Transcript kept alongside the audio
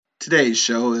Today's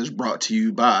show is brought to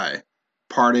you by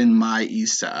Pardon My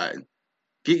Eastside.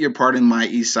 Get your Pardon My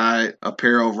Eastside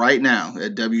apparel right now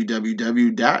at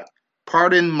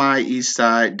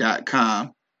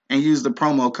www.pardonmyeastside.com and use the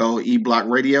promo code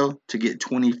eBlockRadio to get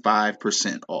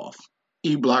 25% off.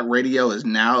 eBlock Radio is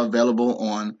now available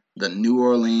on the New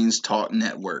Orleans Talk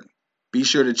Network. Be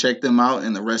sure to check them out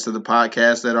and the rest of the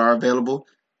podcasts that are available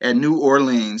at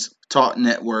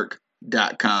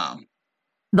NewOrleansTalkNetwork.com.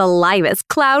 The livest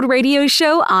cloud radio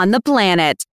show on the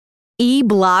planet.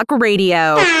 E-Block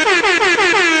Radio.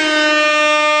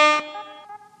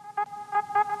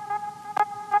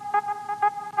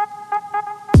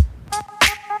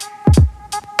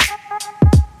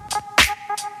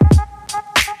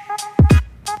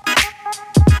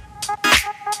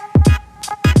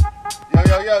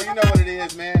 Yo, you know what it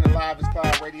is, man. The livest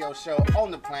cloud radio show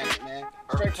on the planet, man.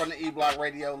 Straight from the E-Block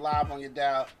Radio, live on your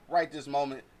dial, right this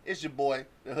moment. It's your boy,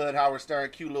 the Hood Howard Stern,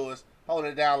 Q Lewis,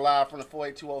 holding it down live from the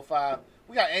 48205.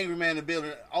 We got Angry Man in the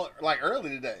building, like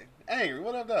early today. Angry,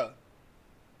 what up, though?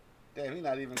 Damn, he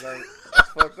not even going. That's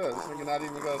fucked up. This nigga not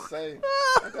even going to say. Ain't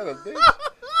that a bitch?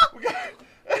 We got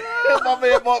my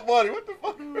man Mark Money. What the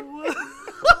fuck?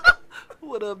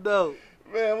 What up, though?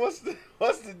 Man, what's the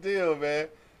deal, man?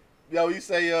 Yo, he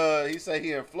say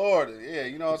he in Florida. Yeah,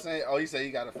 you know what I'm saying? Oh, he say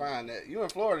you gotta find that. You in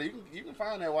Florida, you can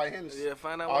find that white Hennessy. Yeah,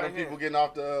 find that all white the people getting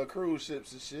off the cruise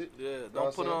ships and shit. Yeah,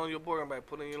 don't put it on your board bag,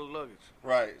 put it in your luggage.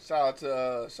 Right. Shout out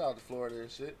to Florida and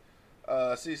shit.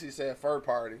 CC said fur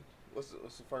party. What's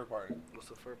the fur party? What's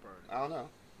a fur party? I don't know.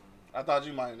 I thought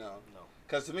you might know. No.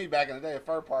 Cause to me back in the day, a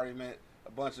fur party meant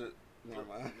a bunch of never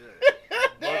mind.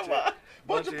 Yeah.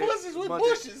 bunch of pussies with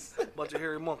bushes. Bunch of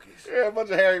hairy monkeys. Yeah, a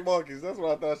bunch of hairy monkeys. That's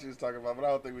what I thought she was talking about, but I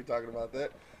don't think we're talking about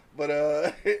that. But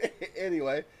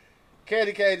anyway,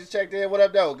 Candy Cage just checked in. What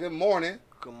up, though? Good morning.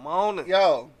 Good morning.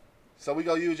 Yo, so we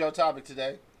gonna use your topic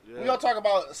today. Yeah. We gonna talk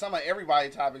about some of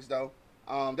everybody's topics, though.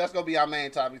 That's gonna be our main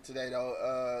topic today,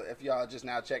 though. If y'all just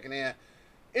now checking in,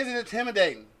 is it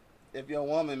intimidating if your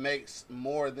woman makes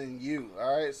more than you?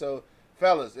 All right, so.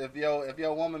 Fellas, if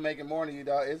your woman making more than you,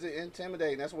 dog, is it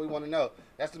intimidating? That's what we want to know.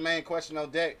 That's the main question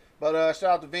on deck. But shout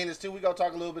out to Venus, too. We're going to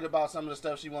talk a little bit about some of the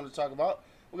stuff she wanted to talk about.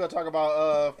 We're going to talk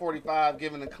about 45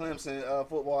 giving the Clemson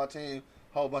football team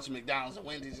a whole bunch of McDonald's and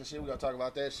Wendy's and shit. We're going to talk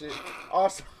about that shit.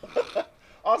 Also,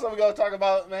 we're going to talk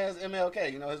about, man,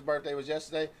 MLK. You know, his birthday was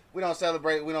yesterday. We don't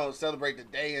celebrate the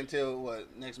day until,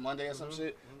 next Monday or some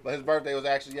shit. But his birthday was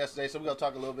actually yesterday. So we're going to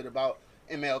talk a little bit about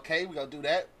MLK. We're going to do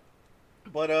that.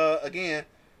 But again,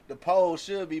 the poll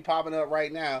should be popping up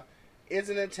right now. Is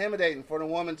it intimidating for the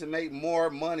woman to make more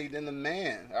money than the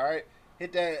man? All right,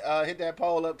 hit that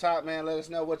poll up top, man. Let us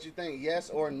know what you think.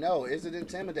 Yes or no? Is it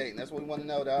intimidating? That's what we want to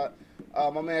know, dog.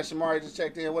 My man Shamari just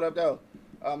checked in. What up, though?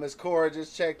 Miss Cora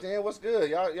just checked in. What's good?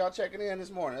 Y'all checking in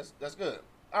this morning? That's good.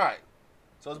 All right.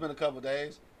 So it's been a couple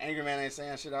days. Angry Man ain't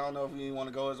saying shit. I don't know if you want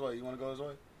to go his way. You want to go his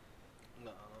way? No.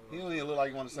 He don't even look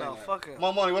like you want to say that. No, fuck him.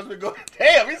 My money, what's been going?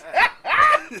 Damn,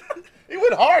 he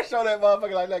went harsh on that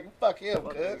motherfucker like fuck him,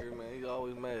 Fuck cuz. nigga, man. He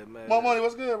always mad. My money,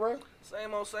 what's good, bro?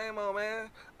 Same old, man.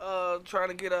 Trying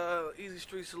to get Easy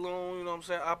Street Saloon, you know what I'm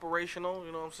saying, operational,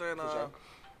 you know what I'm saying. Sure.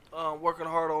 Working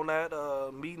hard on that.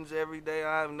 Meetings every day.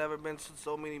 I've never been to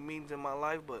so many meetings in my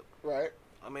life, but Right.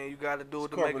 I mean, you got to do it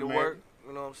It's to make it corporate work.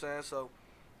 You know what I'm saying? So,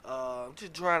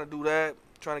 just trying to do that,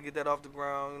 trying to get that off the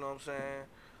ground. You know what I'm saying?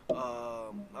 I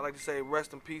like to say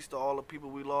rest in peace to all the people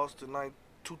we lost to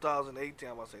 2018.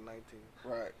 I'm about to say 19.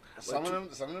 Right. Some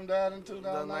of them died in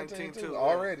 2019 too.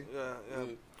 Already. Yeah.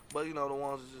 But you know the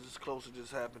ones that just close to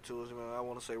just happened to us. Man, I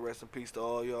want to say rest in peace to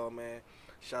all y'all, man.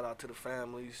 Shout out to the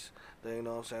families that you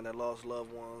know what I'm saying that lost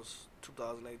loved ones.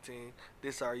 2018.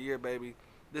 This our year, baby.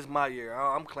 This my year.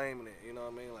 I'm claiming it. You know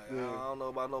what I mean? Like I don't know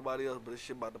about nobody else, but this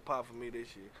shit about to pop for me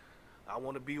this year. I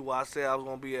want to be where I said I was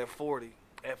gonna be at 40.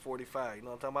 At 45, you know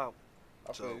what I'm talking about?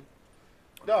 So,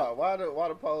 dog, why the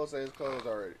poll say it's closed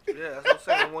already? Yeah, that's what I'm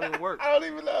saying. It won't even work. I don't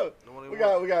even know. We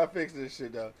gotta fix this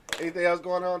shit though. Anything else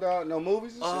going on, dog? No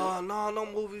movies and shit?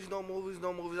 No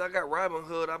movies. I got Robin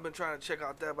Hood. I've been trying to check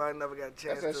out that, but I never got a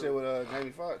chance. That's that shit with Jamie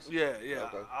Foxx. Yeah.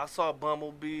 Okay. I saw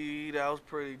Bumblebee. That was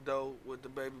pretty dope with the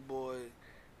baby boy,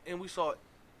 and we saw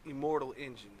Immortal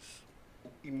Engines.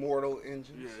 Immortal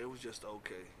Engines. Yeah, it was just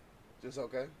okay. Just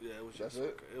okay. Yeah, it was just That's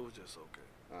okay. It was just okay.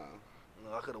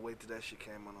 No, I could have waited till that shit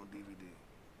came out on DVD.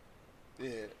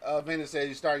 Yeah. Venus said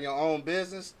you starting your own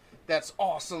business. That's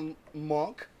awesome,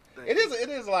 Monk. Thank It you.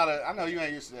 is a lot of. I know you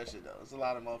ain't used to that shit though. It's a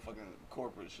lot of motherfucking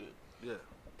corporate shit, Yeah.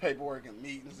 paperwork and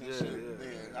meetings and shit.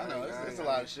 Yeah. I know it's a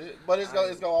lot of shit, but it's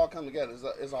gonna all come together.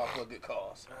 It's all for a good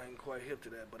cause. I ain't quite hip to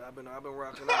that, but I've been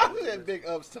rocking out. We had big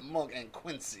ups to Monk and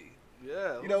Quincy.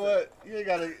 Yeah. You know what? You ain't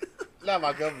gotta. Not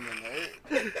my government,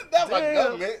 man. Not my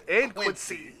government. And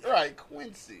Quincy. Right,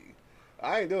 Quincy.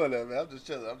 I ain't doing that, man. I'm just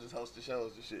chilling. I'm just hosting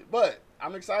shows and shit. But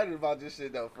I'm excited about this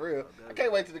shit, though, for real. I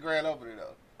can't wait till the grand opening,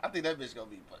 though. I think that bitch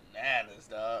gonna be bananas,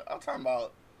 dog. I'm talking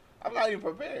about, I'm not even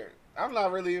prepared. I'm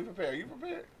not really even prepared. You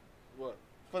prepared? What?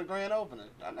 For the grand opening.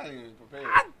 I'm not even prepared.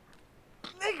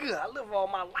 Nigga, I live all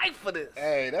my life for this.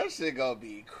 Hey, that shit gonna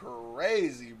be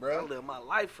crazy, I bro. live my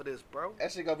life for this, bro.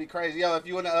 That shit gonna be crazy. Yo, if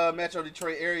you in the Metro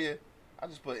Detroit area, I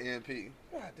just put NP.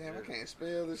 God damn, I can't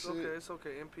spell this shit. It's okay.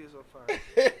 MP is on fire.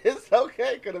 It's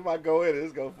okay, because if I go in,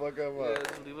 it's gonna fuck up. Yeah,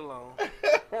 just leave it alone.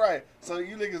 Right. So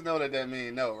you niggas know that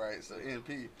mean no, right? So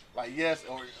NP, like yes,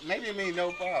 or maybe it mean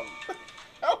no problem.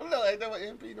 I don't know. Ain't that what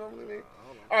NP normally mean?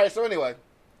 All right. So anyway,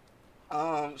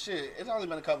 shit. It's only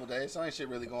been a couple days, so ain't shit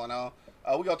really going on.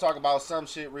 We gonna talk about some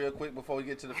shit real quick before we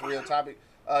get to the for real topic.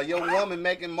 Your woman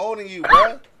making more than you,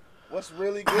 bruh. What's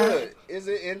really good? Is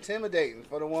it intimidating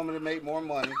for the woman to make more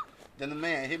money than the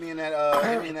man? Hit me in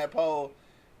that poll.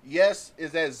 Yes,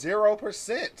 is that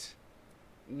 0%?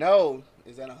 No,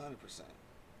 is that 100%?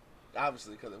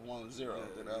 Obviously, because if one was 0,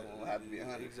 then the other one would have to be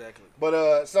 100. Exactly.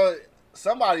 But so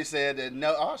somebody said that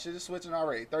no. Oh shit, it's switching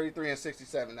already. 33 and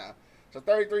 67 now. So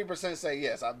 33% say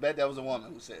yes. I bet that was a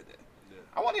woman who said that. Yeah.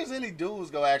 I wonder if any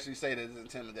dudes go actually say that it's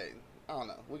intimidating. I don't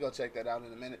know. We're going to check that out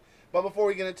in a minute. But before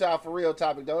we get into our for real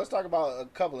topic, though, let's talk about a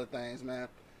couple of things, man.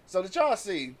 So did y'all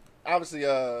see, obviously,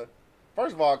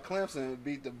 first of all, Clemson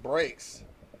beat the brakes.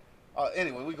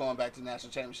 Anyway, we going back to the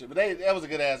national championship. But that was a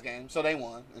good-ass game, so they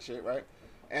won and shit, right?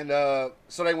 And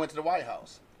so they went to the White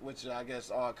House, which I guess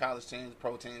all college teams,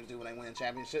 pro teams do when they win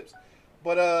championships.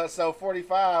 But so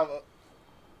 45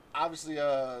 obviously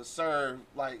served,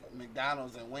 like,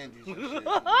 McDonald's and Wendy's and shit.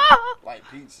 Like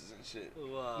pizzas and shit.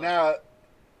 Wow. Now,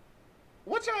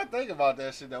 what y'all think about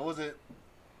that shit, though? Was it...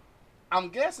 I'm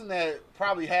guessing that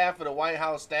probably half of the White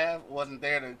House staff wasn't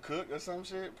there to cook or some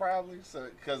shit, probably, so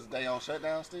because they on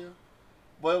shutdown still.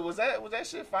 But was that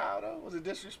shit foul, though? Was it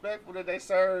disrespectful that they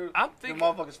served the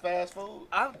motherfuckers fast food?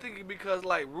 I'm thinking because,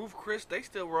 like, Ruth Chris, they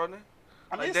still running.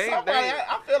 I mean, like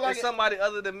I feel like... somebody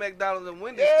other than McDonald's and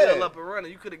Wendy's still up and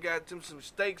running. You could have got them some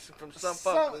steaks from some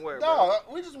fucking where, no,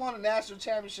 we just won a national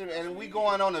championship, and we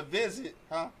going on a visit,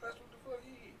 huh? That's what the fuck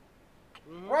he eat.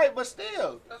 Mm-hmm. Right, but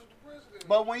still. That's what the president.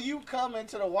 But when you come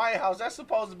into the White House, that's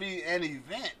supposed to be an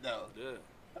event, though. Yeah.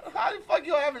 How the fuck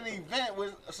you have an event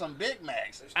with some Big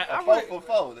Macs?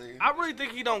 I really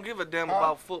think he don't give a damn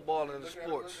about football and the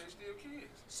sports. They still kids.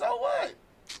 So what?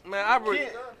 Man,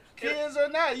 Kids or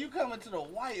not, you coming to the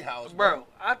White House, bro.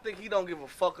 I think he don't give a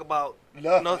fuck about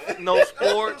no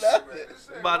sports,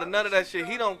 about none of that shit.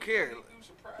 He don't care.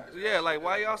 Yeah, like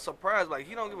why y'all surprised? Like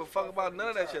he don't give a fuck about none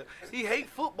of that shit. He hate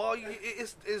football.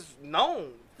 It's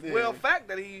known. Yeah. Well, fact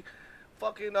that he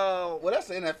fucking well, that's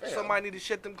the NFL. Somebody need to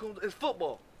shut them coons. It's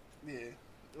football. Yeah.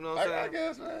 You know what I'm saying? I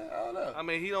guess, man. I don't know. I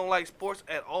mean, he don't like sports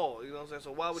at all. You know what I'm saying?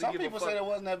 So why would he give a fuck? Some people say it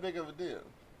wasn't that big of a deal.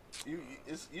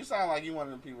 You sound like you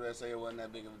one of the people that say it wasn't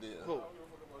that big of a deal. Who?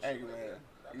 Angry man.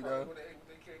 You know?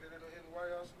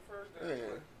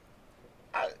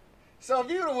 Yeah. So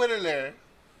if you would have went in there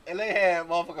and they had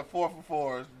motherfucking 4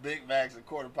 for $4s, Big Macs and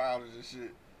quarter pounders and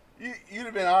shit, you'd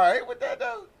have been all right with that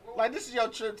though. Like this is your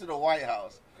trip to the White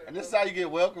House, and this is how you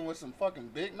get welcomed with some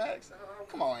fucking Big Macs.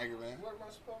 Come on, Angry man. What am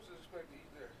I supposed to expect to eat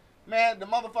there? Man, the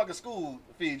motherfucking school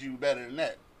feeds you better than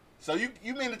that. So you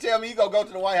mean to tell me you gonna go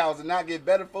to the White House and not get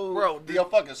better food? Bro, than your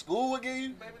fucking school would give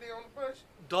you? Maybe they on the budget.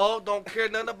 Dog don't care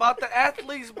nothing about the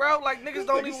athletes, bro. Like niggas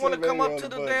don't even want to come up to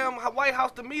the damn White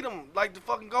House to meet him. Like the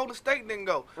fucking Golden State didn't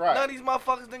go. Right. None of these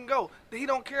motherfuckers didn't go. He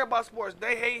don't care about sports.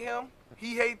 They hate him.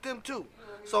 He hate them too.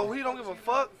 So he don't give a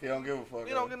fuck. He don't give a fuck.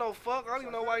 He don't give no fuck. I don't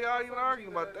even know why y'all even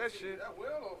arguing about that shit.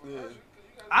 Yeah.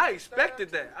 I expected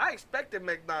that. I expected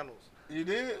McDonald's. You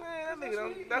did? Man, that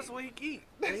nigga that's what he eat.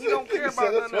 And he don't care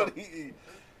about nothing else.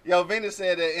 Yo, Venus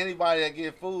said that anybody that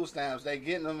get food stamps, they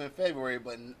getting them in February,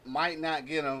 but might not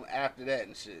get them after that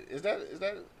and shit. Is that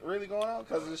really going on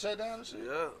because of the shutdown and shit?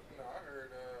 Yeah. No, I heard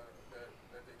that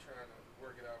they trying to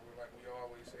work it out with, like we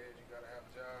always said, you gotta have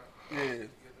a job. Yeah.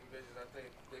 Get them bitches. I think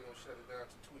they gonna shut it down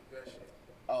to tweak that shit.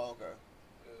 Oh, okay.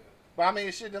 Yeah. But I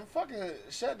mean, shit, them fucking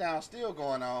shutdowns still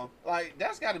going on. Like,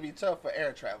 that's got to be tough for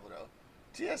air travel though.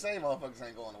 TSA motherfuckers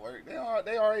ain't going to work. They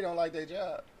already don't like their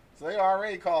job. So they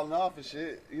already calling off and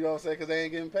shit, you know what I'm saying, because they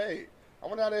ain't getting paid. I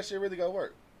wonder how that shit really gonna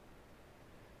work.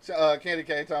 So, Candy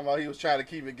K talking about he was trying to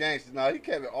keep it gangster. No, he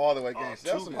kept it all the way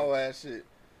gangster. That's some whole ass shit.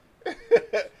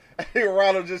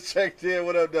 Ronald just checked in.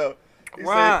 What up, though?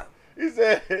 He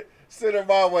said, send her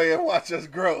my way and watch us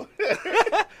grow.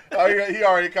 He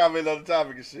already commented on the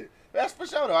topic and shit. That's for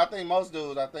sure, though. I think most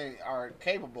dudes, are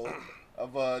capable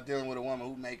of dealing with a woman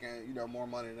who making more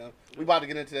money than them. We about to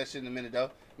get into that shit in a minute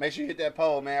though. Make sure you hit that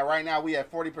poll, man. Right now we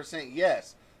at 40%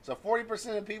 yes. So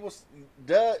 40% of people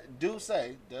do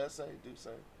say. Is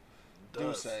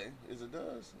it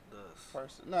does?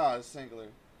 Person. No, it's singular.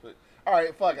 But all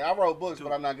right, fuck it. I wrote books,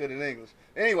 but I'm not good in English.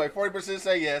 Anyway, 40%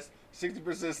 say yes,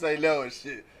 60% say no and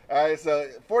shit. All right, so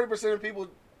 40% of people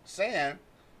saying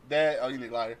that. Oh, you need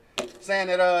a lighter. Saying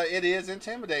that it is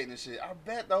intimidating and shit. I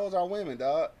bet those are women,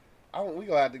 dog. We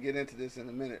gonna have to get into this in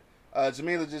a minute.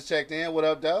 Jamila just checked in. What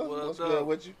up, dog? What's good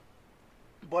with you?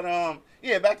 But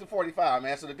yeah, back to 45,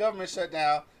 man. So the government shut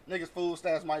down. Niggas' food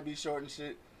stamps might be short and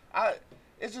shit.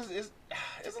 It's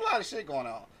a lot of shit going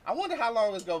on. I wonder how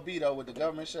long it's gonna be though with the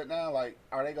government shut down. Like,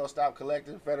 are they gonna stop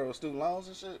collecting federal student loans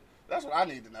and shit? That's what I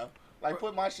need to know. Like,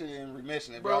 put my shit in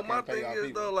remission if y'all can't pay y'all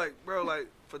people. Bro, my thing is though, like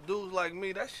for dudes like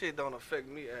me, that shit don't affect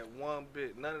me at one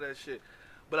bit. None of that shit.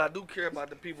 But I do care about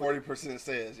the people. 40%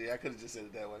 says, yeah. I could have just said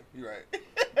it that way. You're right.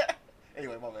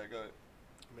 Anyway, my bad. Go ahead.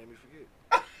 Made me forget.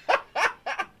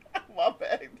 My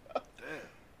bad. Though.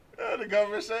 Damn. The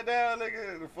government shut down,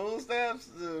 nigga. The food stamps,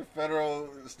 the federal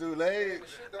student aid.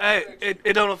 Hey,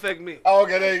 it don't affect me. Oh,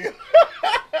 okay, there you go.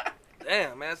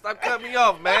 Damn, man, stop cutting me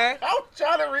off, man. I'm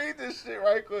trying to read this shit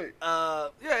right quick. Yeah,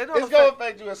 it's gonna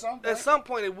affect you at some point. At some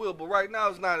point it will, but right now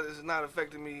it's not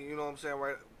affecting me. You know what I'm saying,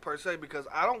 right? Per se, because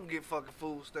I don't get fucking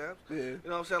food stamps. Yeah. You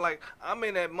know what I'm saying? Like, I'm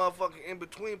in that motherfucking in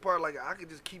between part. Like, I could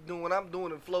just keep doing what I'm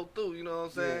doing and flow through. You know what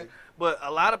I'm saying? Yeah. But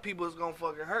a lot of people it's gonna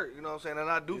fucking hurt. You know what I'm saying?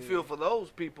 And I do feel for those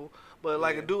people. But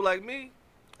like a dude like me,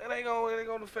 it ain't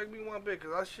gonna affect me one bit.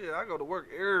 Cause I go to work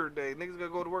every day. Niggas gonna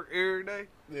go to work every day.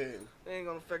 Yeah. It ain't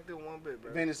gonna affect them one bit,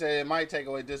 bro. Vinny said it might take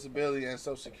away disability and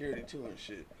Social Security too and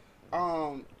shit.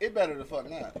 It better to fuck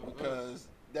not because.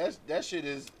 That shit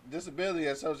is disability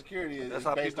and Social Security is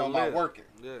based on my working.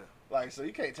 Yeah. Like, so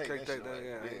you can't take that shit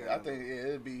away. Yeah, I think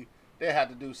it'd be they had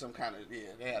to do some kind of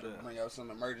they had to bring out some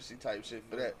emergency type shit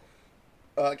for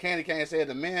that. Candy Cane said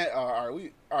the men are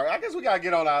we I guess we gotta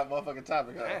get on our motherfucking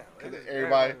topic, huh? Cause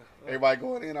everybody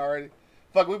going in already.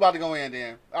 Fuck, we about to go in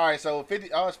then. All right, so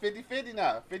it's 50-50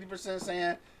 now. 50%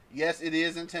 saying yes, it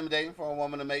is intimidating for a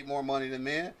woman to make more money than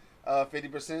men.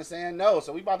 50% saying no.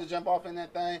 So we about to jump off in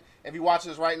that thing. If you watch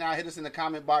this right now, hit us in the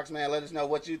comment box, man. Let us know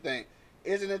what you think.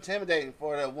 Is it intimidating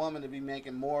for a woman to be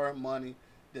making more money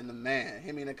than the man?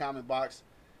 Hit me in the comment box.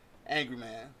 Angry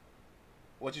man.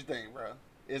 What you think, bro?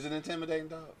 Is it intimidating,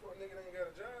 dog? For a nigga that ain't got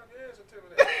a job, yeah, it's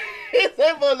intimidating. He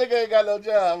said for a nigga ain't got no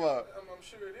job, huh? I'm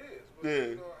sure it is. But,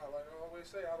 you know, like I always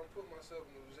say, I don't put myself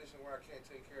in a position where I can't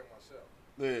take care of myself.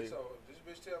 Yeah. So if this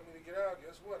bitch tell me to get out,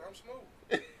 guess what? I'm smooth.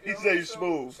 He say you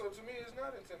smooth. So to me, it's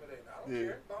not intimidating. I don't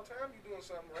care. About time you doing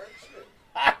something right. Shit.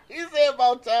 He said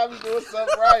about time you doing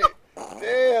something right.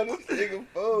 Damn, this nigga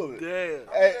fool. Damn.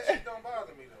 That shit don't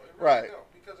bother me though. It really don't.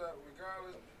 Because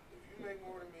regardless, if you make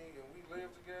more than me and we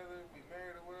live together, we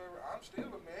married or whatever, I'm still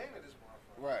a man of this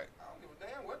motherfucker. Right. I don't give a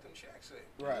damn what them checks say.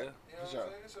 Right. You know what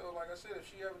I'm saying? So like I said, if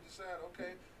she ever decide,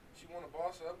 okay, she want to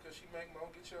boss up because she make more,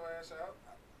 get your ass out.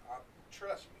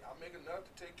 Trust me, I'll make enough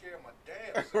to take care of my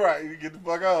damn self. Right, you get the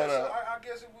fuck out of there. So I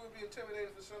guess it would be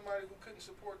intimidating for somebody who couldn't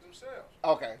support themselves.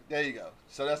 Okay, there you go.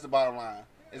 So that's the bottom line.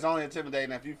 Yeah. It's only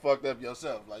intimidating if you fucked up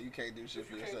yourself. Like, you can't do shit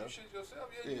for yourself. If you can't do shit yourself,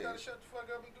 you gotta shut the fuck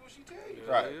up and do what she tell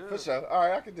you. Right, for sure. All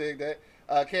right, I can dig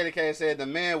that. Candy K said the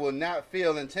man will not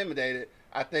feel intimidated,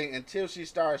 I think, until she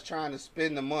starts trying to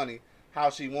spend the money how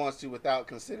she wants to without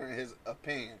considering his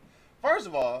opinion. First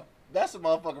of all, that's a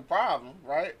motherfucking problem,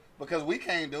 right? Because we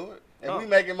can't do it. If we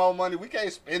making more money, we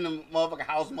can't spend the motherfucking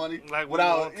house money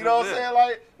without, you know what I'm saying?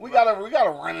 Like, we gotta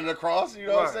run it across, you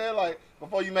know what I'm saying? Like,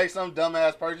 before you make some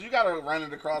dumbass purchase, you gotta run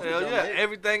it across. Hell yeah,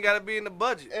 everything gotta be in the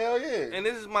budget. Hell yeah. And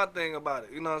this is my thing about it,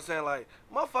 you know what I'm saying? Like,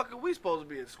 motherfucker, we supposed to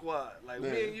be a squad. Like,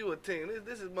 me and you a team.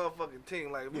 This is motherfucking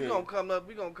team. Like, we gonna come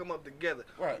up together.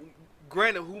 Right.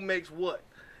 Granted, who makes what?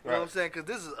 You know what I'm saying? Because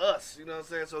this is us. You know what I'm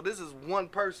saying? So this is one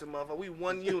person, motherfucker. We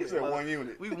one unit. One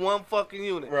unit. We one fucking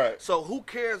unit. Right. So who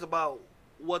cares about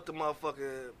what the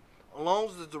motherfucker, as long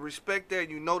as there's the respect there,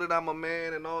 you know that I'm a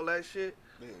man and all that shit.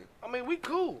 Yeah. I mean, we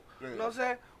cool. Yeah. You know what I'm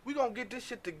saying? We gonna get this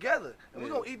shit together, and we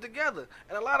gonna eat together.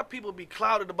 And a lot of people be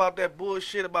clouded about that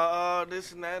bullshit about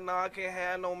this and that. No, I can't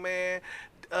have no man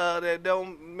that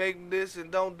don't make this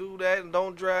and don't do that and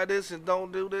don't drive this and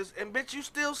don't do this. And bitch, you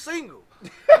still single. You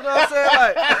know what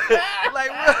I'm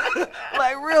saying?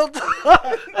 Like real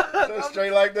talk. So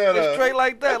straight like that. It's straight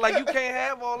like that. Like, you can't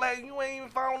have all that. You ain't even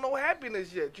found no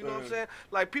happiness yet. You know what I'm saying?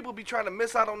 Like, people be trying to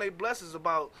miss out on their blessings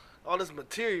about all this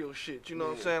material shit. You know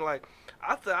what I'm saying? Like,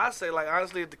 I say, like,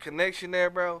 honestly, if the connection there,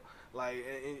 bro, like,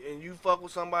 and you fuck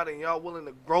with somebody and y'all willing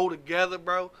to grow together,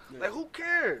 bro, like, who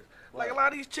cares? Like, a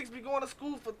lot of these chicks be going to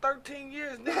school for 13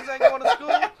 years. Niggas ain't going to school.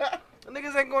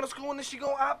 Niggas ain't going to school, and then she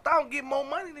gonna opt out and get more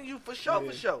money than you for sure,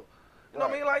 for sure. You know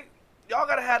what I mean? Like, y'all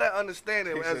gotta have that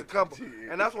understanding as a couple.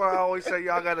 And that's why I always say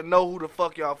y'all gotta know who the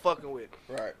fuck y'all fucking with.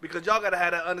 Right. Because y'all gotta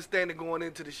have that understanding going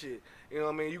into the shit. You know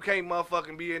what I mean? You can't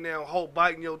motherfucking be in there and whole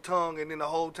biting your tongue and then the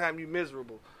whole time you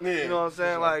miserable. Yeah, you know what I'm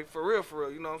saying? Like, for real.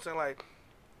 You know what I'm saying? Like,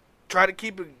 try to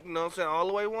keep it, you know what I'm saying, all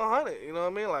the way 100. You know what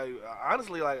I mean? Like,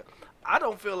 honestly, like, I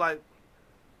don't feel like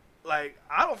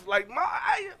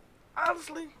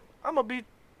honestly, I'm gonna be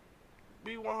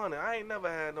 100. I ain't never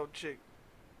had no chick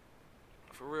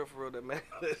for real that man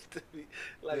to me.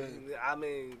 Like, I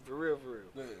mean, for real.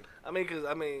 Yeah. I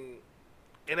mean,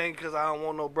 it ain't cause I don't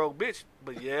want no broke bitch,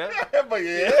 but yeah.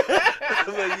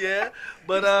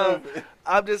 But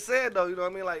I'm just saying though, you know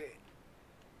what I mean? Like,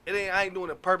 I ain't doing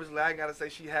it purposely. I ain't gotta say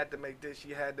she had to make this,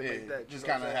 she had to make that. Just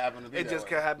kind of happened to be that way. It just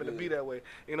happened to be that way.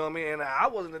 You know what I mean? And I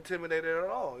wasn't intimidated at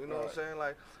all. You know what I'm saying?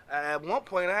 Like, at one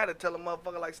point I had to tell a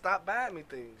motherfucker, like, stop buying me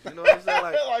things. You know what I'm saying?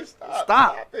 Like,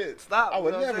 stop. I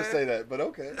would never say that, but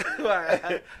okay.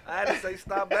 I had to say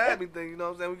stop buying me things. You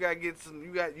know what I'm saying? We gotta get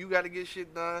you gotta get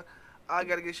shit done. I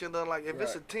gotta get shit done. Like, if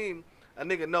it's a team, a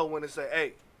nigga know when to say,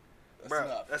 hey,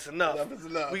 that's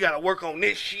enough. We gotta work on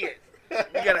this shit.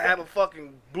 We gotta have a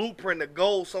fucking blueprint, a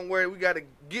goal somewhere we gotta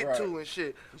get to and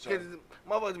shit. Because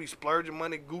motherfuckers be splurging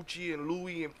money, Gucci and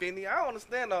Louis and Fendi. I don't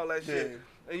understand all that shit.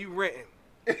 And you renting.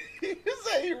 You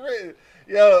say you renting.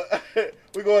 Yo,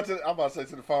 we going to, I'm about to say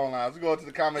to the phone lines. We going to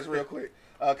the comments real quick.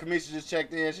 Kamisha just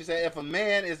checked in. She said, if a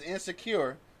man is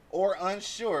insecure or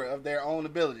unsure of their own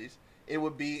abilities, it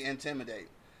would be intimidating.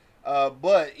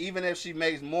 But even if she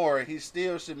makes more, he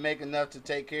still should make enough to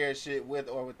take care of shit with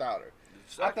or without her.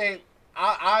 Exactly. I think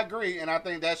I agree, and I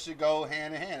think that should go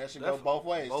hand in hand. That should go both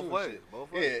ways. Both ways.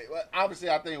 Yeah, well, obviously,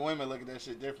 I think women look at that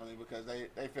shit differently because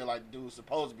they feel like the dude's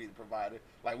supposed to be the provider.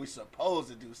 Like, we supposed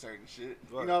to do certain shit.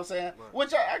 Right. You know what I'm saying? Right.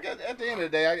 Which I guess at the end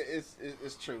of the day,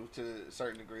 it's true to a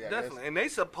certain degree, I Definitely. guess. And they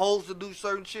supposed to do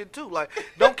certain shit, too. Like,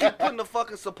 don't keep putting the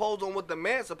fucking supposed on what the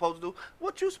man's supposed to do.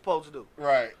 What you supposed to do?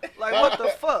 Right. Like, what the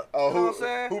fuck? Oh, you know what I'm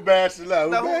saying? Who bashed it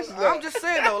up? I'm just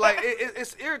saying, though, like,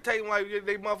 it's irritating like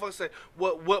they motherfuckers say,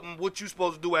 what you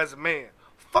supposed to do as a man.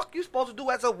 Fuck you supposed to do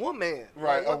as a woman.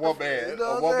 Right, like, a woman. You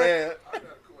know a woman. I got a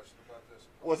question about that.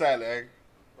 What's that, Larry?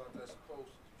 About that supposed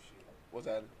to shit. What's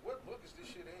that? What book is this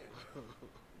shit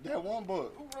in? That one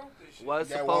book. Who wrote this shit? What's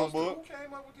that supposed one book? Who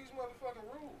came up with these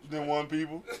motherfucking rules? Them one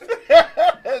people.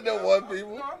 Them one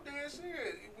people. No, I'm dead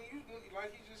serious.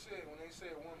 Like he just said, when they say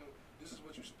a woman, this is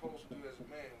what you're supposed to do as a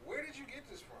man. Where did you get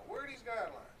this from? Where are these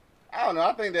guidelines? I don't know.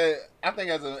 I think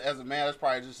as a man, that's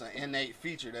probably just an innate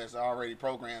feature that's already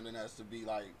programmed in us to be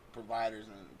like providers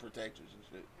and protectors and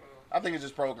shit. I think it's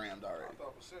just programmed already. I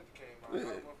thought Placenta came out of a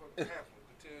motherfucking pamphlet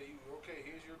to tell you, okay,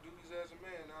 here's your duties as a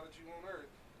man now that you on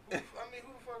Earth. Who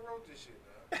the fuck wrote this shit,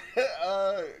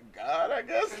 dog? God, I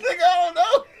guess. Nigga, I don't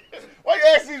know. Why you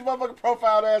ask these motherfucking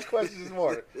profiled ass questions this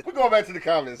morning? We're going back to the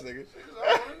comments, nigga.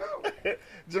 I want to know.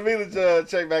 Jamila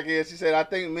checked back in. She said, I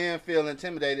think men feel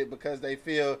intimidated because they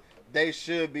feel they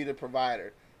should be the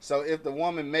provider. So if the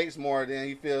woman makes more, then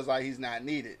he feels like he's not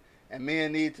needed. And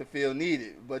men need to feel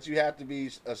needed. But you have to be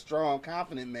a strong,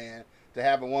 confident man to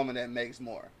have a woman that makes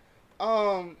more.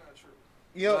 Not true.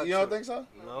 You don't think so?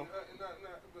 No.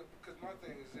 Because my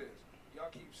thing is this.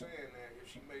 Y'all keep saying that if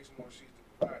she makes more, she's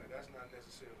the provider. That's not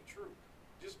necessarily true.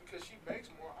 Just because she makes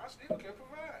more, I still can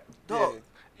provide. Dog,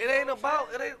 it ain't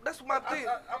about, that's my thing.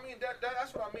 I mean,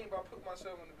 that's what I mean by putting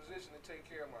myself in the position to take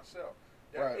care of myself.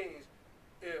 That means,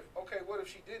 what if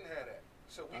she didn't have that?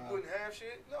 So we wouldn't have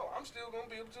shit? No, I'm still going to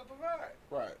be able to provide.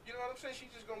 Right. You know what I'm saying? She's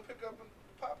just going to pick up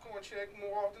a popcorn check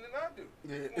more often than I do.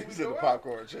 Yeah, it's a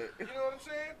popcorn check. You know what I'm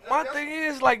saying? My thing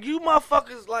is, like, you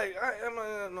motherfuckers, like, I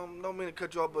don't mean to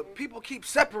cut you off, but people keep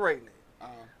separating it.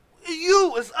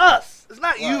 You, it's us. It's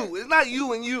not you. It's not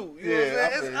you and you. You know what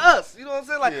I'm saying? It's us. You know what I'm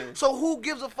saying? Like, so who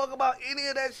gives a fuck about any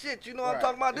of that shit? You know what I'm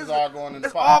talking about? It's all going in the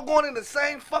pot. It's all going in the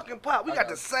same fucking pot. We got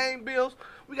the same bills.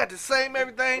 We got the same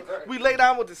everything. We lay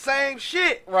down with the same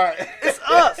shit. Right. It's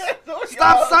us.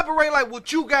 Stop separating like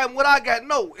what you got and what I got.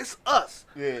 No, it's us.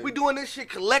 Yeah. We doing this shit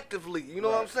collectively. You know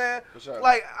what I'm saying? For sure.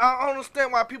 Like, I don't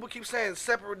understand why people keep saying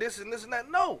separate this and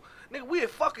that. No. Nigga, we a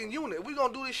fucking unit. We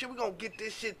gonna do this shit. We gonna get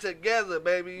this shit together,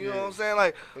 baby. You know what I'm saying?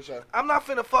 Like, for sure. I'm not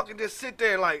finna fucking just sit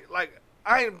there and like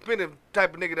I ain't been the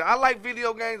type of nigga that I like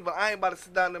video games, but I ain't about to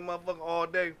sit down there motherfucker all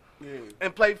day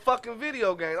and play fucking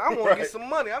video games. I want to get some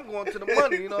money. I'm going to the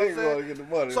money. You know what I'm saying? Want to get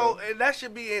the money, so and that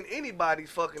should be in anybody's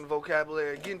fucking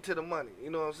vocabulary, getting to the money. You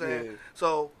know what I'm saying? Yeah.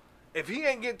 So if he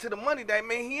ain't getting to the money, that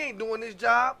mean he ain't doing his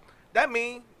job. That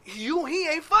mean he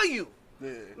ain't for you. Yeah.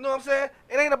 You know what I'm saying?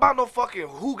 It ain't about no fucking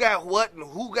who got what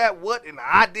and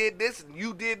I did this and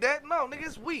you did that. No, nigga,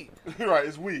 it's we. Right,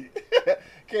 it's we.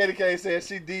 Candy K said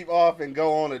she deep off and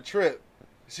go on a trip.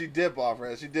 She dip off,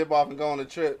 right? She dip off and go on a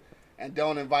trip and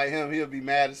don't invite him. He'll be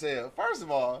mad as hell. First of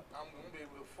all, I'm going to be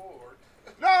able to afford.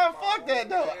 No, fuck that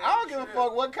though. I don't give a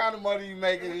fuck what kind of money you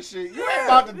making and shit. You ain't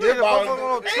about to dip off.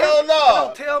 Hell no.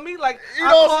 Don't tell me like You I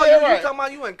don't call say you. right. You talking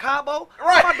about you in Cabo?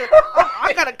 Right.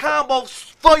 I got a combo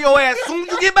for your ass soon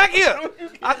as you get back here.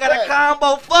 I got a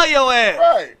combo for your ass.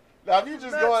 Right. Now if you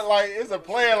just going like it's a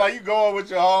plan, like you going with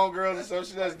your homegirls or some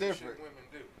shit, that's different. Women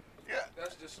do. Yeah.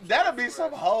 That's just That'll be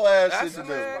some whole ass shit to do.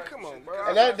 Man, come on, bro.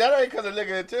 And that ain't because a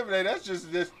nigga intimidated. That's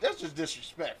just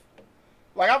disrespect.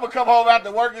 Like I'm gonna come home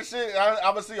after work and shit. I'm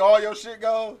gonna see all your shit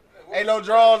go. Ain't no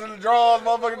drawers in the drawers,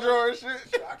 motherfucking drawer and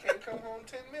shit. I can't come home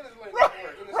 10 minutes later from work.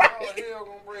 And it's all hell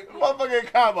gonna break loose.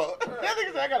 Motherfucking combo. That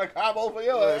nigga said I got a combo for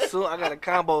your ass. I got a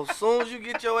combo as soon as you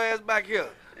get your ass back here.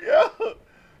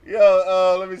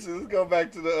 Yo, let me see. Let's go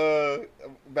back to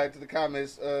the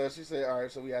comments. She said, all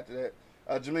right, so we after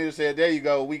that. Jamila said, there you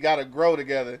go. We gotta grow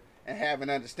together and have an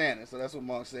understanding. So that's what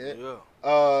Monk said.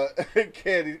 Yeah.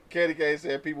 Candy K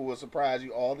said people will surprise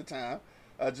you all the time.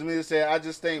 Jamila said, I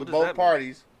just think What does both that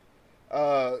parties.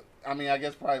 I mean, I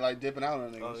guess probably like dipping out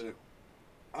on niggas. Shit.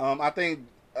 I think.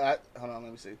 Hold on,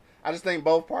 let me see. I just think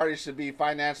both parties should be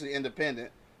financially independent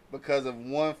because if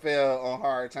one fell on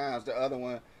hard times, the other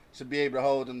one should be able to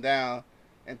hold them down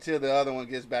until the other one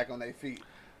gets back on their feet.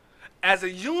 As a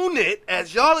unit,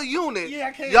 as y'all a unit, Yeah,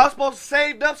 I can't- y'all supposed to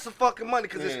save up some fucking money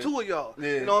because Yeah. it's two of y'all.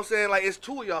 Yeah. You know what I'm saying? Like, it's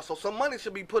two of y'all, so some money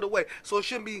should be put away. So it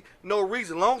shouldn't be no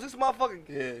reason. As long as this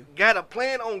motherfucker got a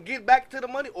plan on get back to the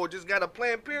money or just got a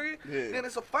plan, period, then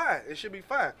it's a fine. It should be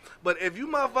fine. But if you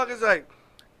motherfuckers, like,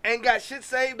 ain't got shit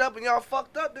saved up and y'all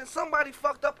fucked up, then somebody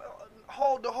fucked up.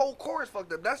 The whole chorus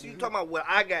fucked up. That's you talking about what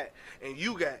I got and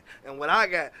you got and what I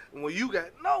got and what you got.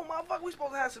 No, motherfucker, we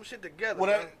supposed to have some shit together. Well,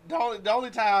 man.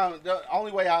 the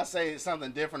only way I say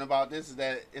something different about this is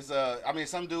that it's I mean,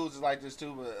 some dudes is like this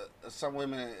too, but some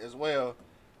women as well.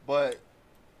 But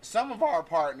some of our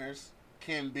partners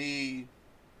can be,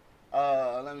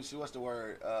 let me see, what's the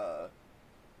word?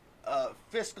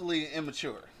 Fiscally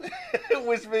immature,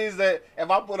 which means that if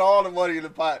I put all the money in the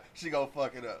pot, she gonna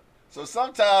fuck it up. So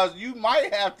sometimes you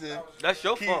might have to. That's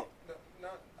your fault.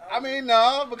 I mean,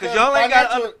 no, because y'all ain't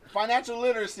financial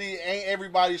literacy ain't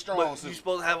everybody's strong But suit. you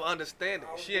supposed to have an understanding.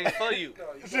 She ain't for you.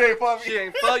 She ain't for me. She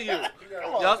ain't for you.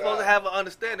 Y'all supposed to have an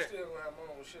understanding. Still gonna have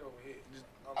my own shit over here.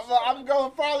 I'm gonna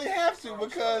probably have to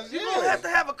because You gonna have to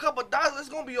have a couple dollars. It's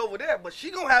gonna be over there, but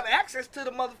she gonna have access to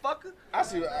the motherfucker. I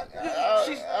see.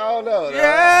 She's- I don't know. dog.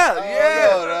 Yeah, I don't yeah.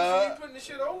 know, So dog. you putting the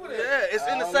shit over there. Yeah, it's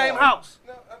in the I same know. house.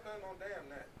 No, damn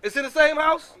that. It's in the same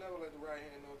house. I'll never let the right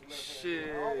hand know what the left hand.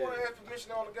 Shit. I don't want to have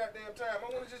permission all the goddamn time.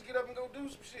 I want to just get up and go do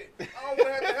some shit. I don't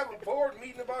want to have a board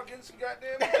meeting about getting some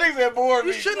goddamn money. They said board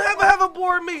You meeting. shouldn't have a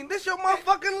board meeting. This your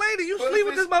motherfucking lady. You But sleep if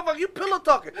with this it's- motherfucker. You pillow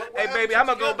talking. What Hey, baby, happens I'm if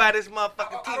gonna go you buy this I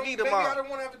motherfucking TV maybe I tomorrow. don't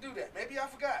want to have to do that. Maybe I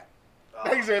forgot.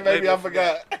 They said maybe I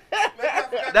forgot. Maybe I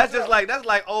forgot. That's to just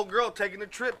like old girl taking a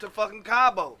trip to fucking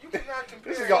Cabo. You cannot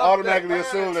compare This is gonna automatically buying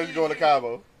assume a that you're going to TV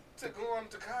Cabo. to going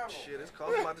to Cabo. Shit, it's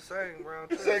costing about the same round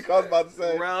This trip. ain't cost about the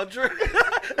same. Round trip.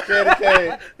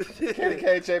 Candy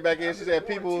K checked back in. She said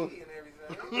people. TV and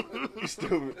everything. You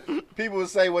stupid. People will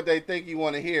say what they think you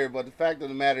want to hear, but the fact of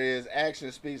the matter is,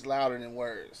 action speaks louder than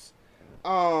words.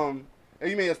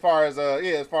 You mean as far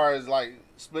as like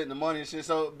splitting the money and shit.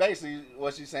 So basically,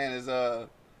 what she's saying is,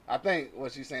 I think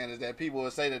what she's saying is that people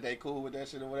will say that they cool with that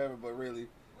shit or whatever, but really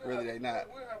they not.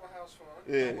 We'll have a house fund.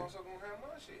 Yeah. I'm also gonna have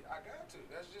my shit. I got to.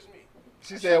 That's just me.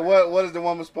 She said, "What is the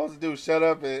woman supposed to do? Shut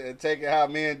up and take it how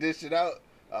men dish it out?"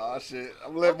 Oh shit! I'm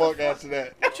gonna let Mark answer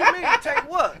that. What you mean? Take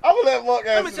what? I'm gonna let Mark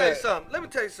answer Let me tell you that. something. Let me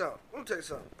tell you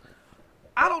something.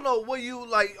 I don't know where you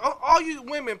like. All you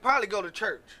women probably go to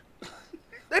church.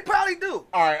 They probably do.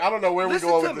 All right, I don't know where we're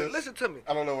going with this. Listen to me.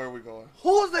 I don't know where we're going.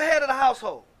 Who's the head of the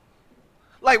household?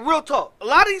 Like, real talk. A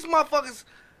lot of these motherfuckers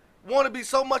want to be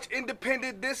so much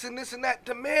independent, this and that.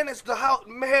 The man is the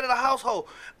head of the household.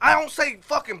 I don't say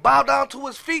fucking bow down to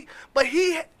his feet, but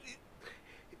he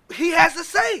has to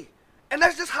say. And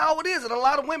that's just how it is. And a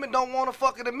lot of women don't want to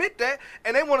fucking admit that.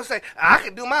 And they want to say, I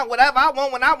can do mine whatever I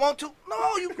want when I want to.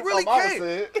 No, you really mama can't.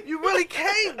 said. You really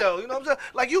can't, though. You know what I'm saying?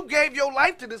 Like, you gave your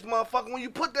life to this motherfucker when you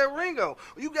put that ring on.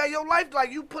 You got your life,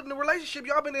 like, you put in a relationship.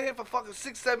 Y'all been in here for fucking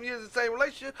 6-7 years in the same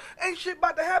relationship. Ain't shit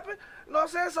about to happen. You know what I'm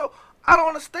saying? So, I don't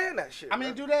understand that shit. I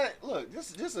mean, bro. do that. Look,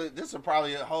 this is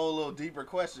probably a whole little deeper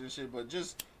question and shit, but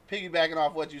just piggybacking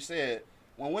off what you said,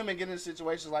 when women get in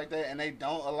situations like that and they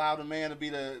don't allow the man to be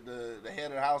the head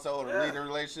of the household or lead the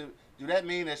relationship, do that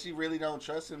mean that she really don't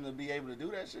trust him to be able to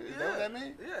do that shit? Is that what that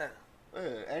mean? Yeah.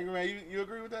 Angry Man, you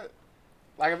agree with that?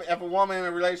 Like if a woman in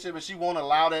a relationship and she won't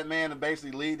allow that man to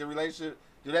basically lead the relationship,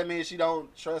 do that mean she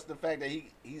don't trust the fact that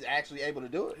he's actually able to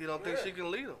do it? He don't think she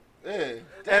can lead him. Yeah.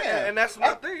 And that's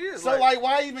my thing is. So like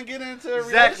why even get into a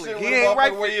exactly. relationship He with ain't a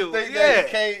right for where you. think Yeah. that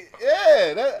he can't,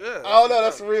 I don't know,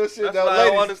 that's some real shit that's though. What Ladies,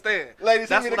 I don't understand. Ladies,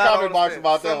 that's hit me in the comment box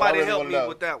about Somebody that one. help me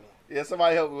with that one. Yeah,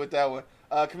 somebody help me with that one.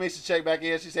 Commissioner check back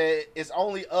in. She said it's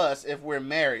only us if we're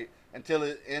married until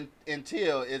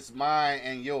it's mine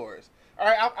and yours. All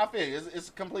right, I feel you.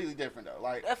 It's completely different though.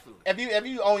 Like, definitely. If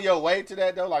you on your way to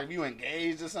that though, like if you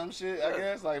engaged or some shit, I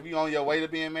guess. Like if you on your way to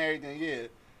being married, then yeah.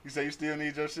 You say you still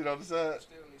need your shit on the side. I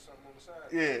still need something on the side.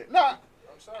 Yeah, no. I'm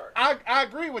sorry. I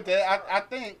agree with that. I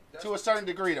think to a certain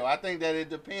degree though. I think that it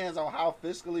depends on how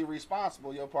fiscally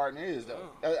responsible your partner is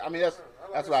though. I mean that's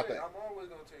what I think. I'm always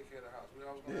gonna take care of the house. We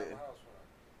always gonna have a house fund,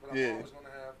 but I'm always gonna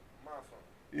have my fund.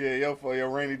 Yeah, your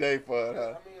rainy day fund. Huh? I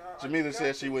mean, Jamila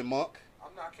said she with Monk.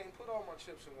 I can't put all my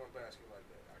chips in one basket like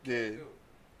that. I can't do it.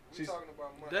 We're talking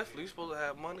about money. Definitely, you're supposed to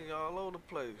have money all over the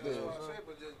place. That's what I said,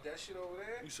 but that shit over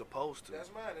there. You supposed to. That's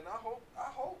mine, and I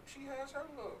hope she has her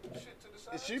little shit to the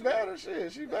side. She better,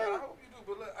 shit. She better. I hope you do,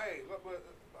 but look,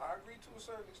 but I agree to a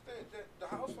certain extent that the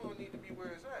house fund need to be where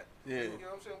it's at. Yeah. You know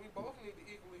what I'm saying? We both need to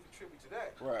equally contribute to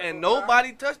that. Right. And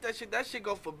nobody touch that shit. That shit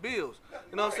go for bills.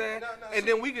 You know what I'm saying? And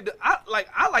then we could.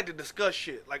 I like to discuss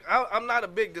shit. Like I'm not a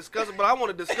big discusser, but I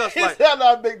want to discuss like. I'm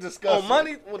not a big discusser. On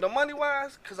money, with the money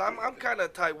wise, cause I'm kind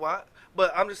of tightwad.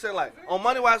 But I'm just saying like on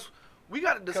money wise, we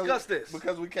got to discuss this.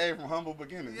 Because we came from humble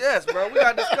beginnings. Yes, bro. We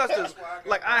got to discuss this.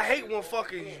 Like I hate when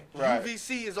fucking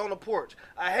UVC is on the porch.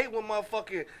 I hate when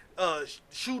motherfucking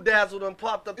Shoe Dazzle done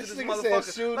popped up to this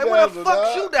motherfucker. Like where the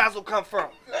fuck Shoe Dazzle come from?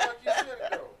 Like you said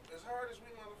it though. As hard as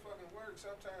we motherfucking work,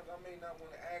 sometimes I may not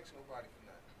want to ask nobody for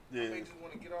nothing. Yeah. I may just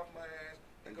want to get off my ass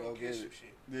and go get some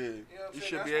shit. Yeah. You know what I'm You saying?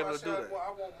 should That's be able why to do that. Well,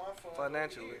 I want my fund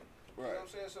financially. You know what I'm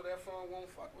saying? So that fund won't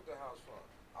fuck with the house fund.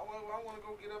 I want to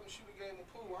go get up and shoot a game of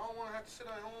pool. I don't want to have to sit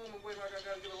at home and wait like I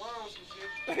got to get allowance and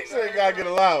shit. He said you got to get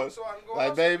allowance. So I can go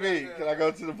like, baby, can I go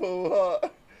to the pool?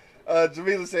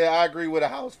 Jamila said, I agree with a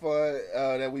house fund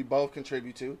that we both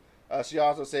contribute to. She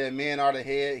also said, men are the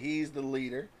head. He's the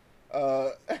leader.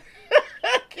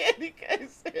 Candy K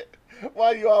said,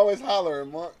 why you always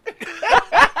hollering, Monk?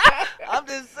 I'm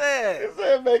just saying. It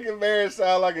said making marriage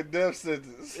sound like a death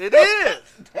sentence. It is.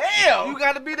 Damn. You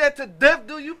got to be there to death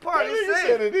do you part. He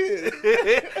said it is.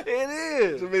 It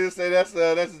is. Jamila said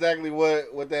that's exactly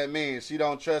what that means. She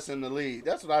don't trust him to lead.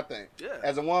 That's what I think. Yeah.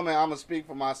 As a woman, I'm going to speak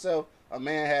for myself. A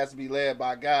man has to be led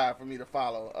by God for me to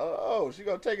follow. Oh, she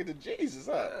going to take it to Jesus,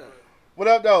 huh? Yeah. What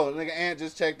up, though? Nigga Ant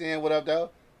just checked in. What up,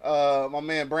 though? My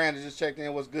man Brandon just checked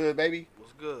in. What's good, baby?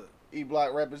 What's good?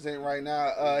 E-Block representing right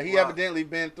now. He evidently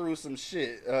been through some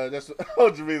shit. That's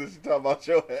what, Jamila, she talking about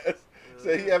your ass.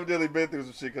 So he evidently been through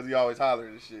some shit because he always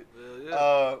hollering and shit.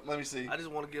 Yeah. Let me see. I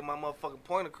just want to get my motherfucking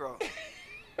point across.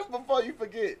 Before you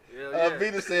forget. Yeah.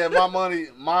 Vita said, my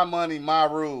money, my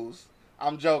rules.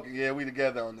 I'm joking. Yeah, we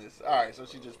together on this. All right, so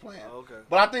she just playing. Okay.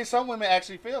 But I think some women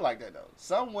actually feel like that, though.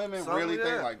 Some women really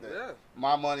think like that. Yeah.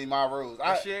 My money, my rules.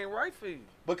 She ain't right for you.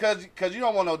 Because you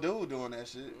don't want no dude doing that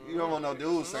shit. You don't want no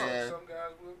dude saying. Some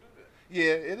guys will do that.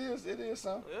 Yeah, it is. It is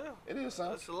some. Yeah. It is some.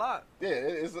 That's a lot. Yeah,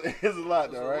 it's a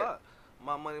lot, though, right? A lot.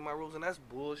 My money, my rules, and that's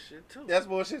bullshit, too. That's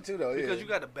bullshit, too, though, Because you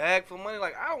got to bag for money.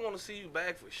 Like, I don't want to see you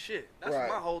bag for shit. That's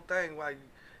my whole thing. Like,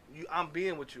 I'm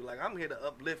being with you. Like, I'm here to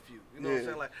uplift you. You know what I'm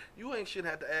saying? Like, you ain't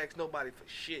shouldn't have to ask nobody for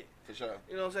shit. For sure.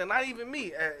 You know what I'm saying? Not even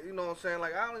me. You know what I'm saying?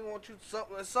 Like, I don't even want you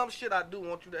some shit I do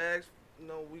want you to ask. You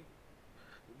know, we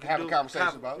have a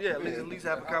conversation about. Yeah, at least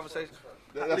have a conversation.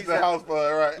 That's the house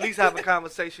fund, right? At least have a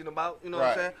conversation about. You know what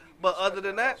I'm saying? But other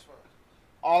than that,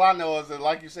 all I know is that,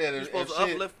 like you said, you're supposed to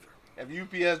uplift. If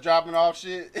UPS dropping off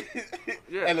shit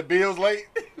and the bill's late,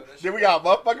 then we got a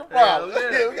motherfucking problem.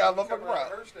 Yeah, we got a motherfucking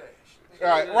problem.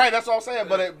 Right, that's what I'm saying.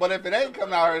 But if it ain't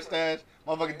coming out her stash,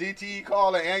 motherfucking DTE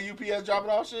calling and UPS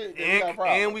dropping off shit, then we got a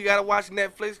problem. And we gotta watch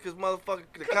Netflix because motherfucker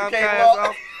the Comcast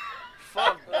off.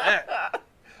 Fuck that.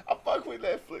 I fuck with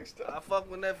Netflix stuff. I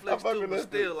fuck with Netflix too, but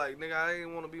still, like, nigga, I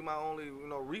ain't want to be my only,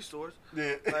 resource.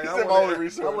 Yeah, like, I my only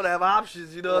resource. I want to have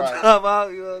options, you know what I'm talking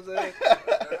about? You know what I'm saying?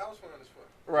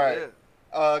 Right.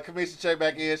 Yeah. Commission check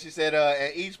back in. She said,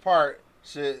 and each party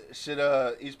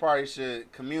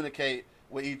should communicate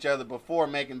with each other before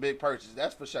making big purchases.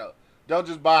 That's for sure. Don't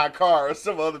just buy a car or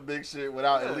some other big shit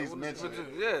without at least mentioning it.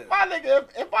 Yeah. My nigga,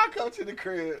 if I come to the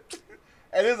crib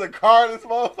and there's a car in this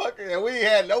motherfucker and we ain't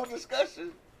had no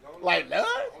discussion. Like none?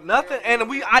 Nothing. And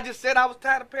I just said I was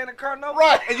tired of paying the car note.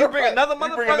 Right. And you bring another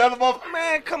motherfucker?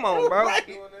 Man, come on, bro. Right.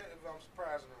 Doing that if I'm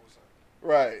surprising her with something.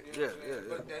 Right. You know yeah.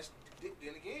 But that's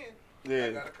then again.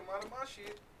 I gotta come out of my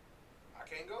shit. I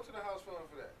can't go to the house fund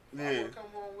for that. If I want to come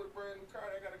home with a brand new car,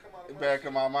 I gotta come out of my shit. It better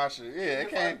come out of my shit. Yeah,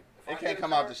 it can't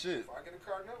come out the shit. If I get a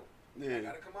car, no. Yeah. I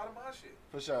gotta come out of my shit.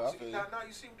 For sure. Now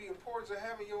you see the importance of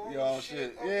having your own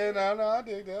shit. Yeah, no, I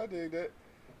dig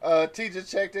that. T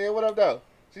just checked in. What up, though?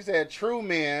 She said true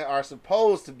men are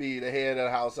supposed to be the head of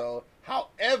the household.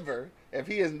 However, if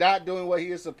he is not doing what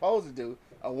he is supposed to do,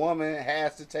 a woman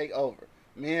has to take over.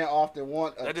 Men often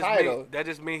want a title. That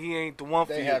just means he ain't the one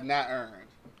for you. They have not earned.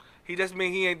 He just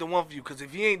mean he ain't the one for you. Because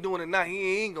if he ain't doing it now,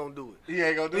 he ain't going to do it. He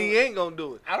ain't going to do it? He ain't going to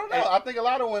do it. I don't know. I think a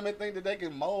lot of women think that they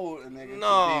can mold a nigga.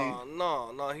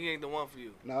 No, he ain't the one for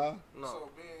you. No? No. So,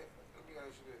 let me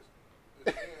ask you this.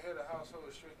 Is being head of the household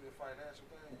strictly a financial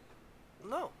thing?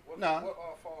 No. What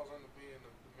all falls under being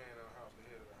the man of the house, the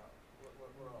head of the house?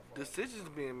 What all falls? Decisions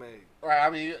being made. Right. I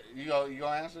mean, you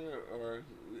gonna answer or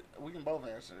we can both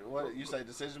answer. What you say?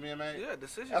 Decisions being made? Yeah,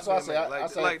 decisions. That's what I say. I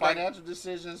say financial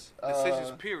decisions.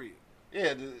 Decisions. Period.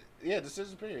 Yeah,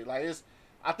 decisions. Period. Like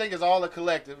I think it's all a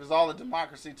collective. It's all a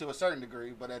democracy to a certain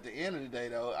degree. But at the end of the day,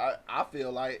 though, I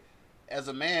feel like as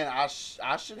a man, I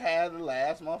should have the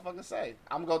last motherfucking say.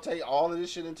 I'm gonna take all of this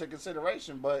shit into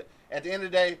consideration. But at the end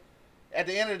of the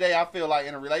day, I feel like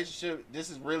in a relationship,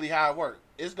 this is really how it works.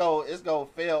 It's go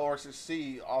fail or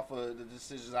succeed off of the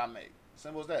decisions I make.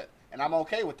 Simple as that. And I'm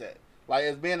okay with that. Like,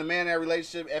 as being a man in that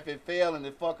relationship, if it fail and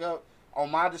it fuck up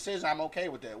on my decision, I'm okay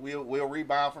with that. We'll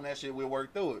rebound from that shit. We'll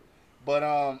work through it. But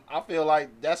I feel like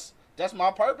that's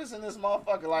my purpose in this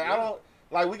motherfucker. Like, I don't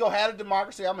like we gonna have a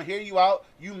democracy. I'm gonna hear you out.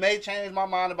 You may change my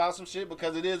mind about some shit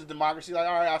because it is a democracy. Like,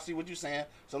 all right, I see what you're saying.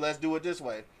 So let's do it this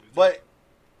way. But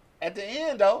at the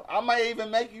end, though, I might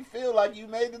even make you feel like you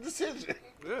made the decision.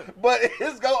 Yeah. But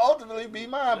it's gonna ultimately be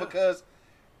mine because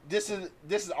this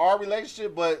is our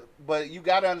relationship. But you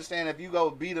gotta understand, if you go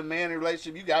be the man in the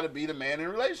relationship, you gotta be the man in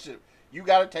the relationship. You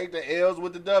gotta take the L's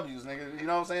with the W's, nigga. You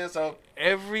know what I'm saying? So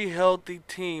every healthy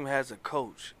team has a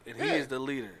coach, and he is the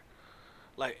leader.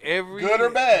 Like every good or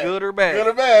bad,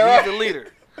 right? He's the leader.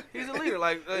 He's a leader,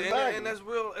 like, exactly. and that's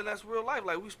real life.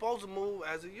 Like, we supposed to move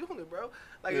as a unit, bro.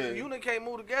 Like, a unit can't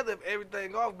move together if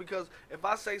everything off. Because if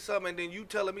I say something and then you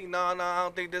telling me, nah, I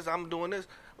don't think this, I'm doing this.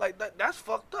 Like, that's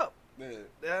fucked up. Yeah.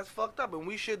 That's fucked up, and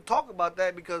we should talk about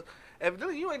that because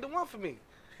evidently you ain't the one for me.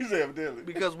 He's evidently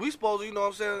because we supposed to, you know what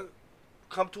I'm saying,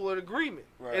 come to an agreement.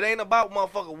 Right. It ain't about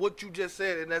motherfucker what you just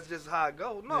said and that's just how it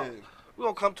go. No. Yeah. We're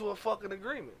going to come to a fucking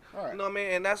agreement. Right. You know what I mean?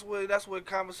 And that's where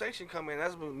conversation come in.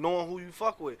 That's knowing who you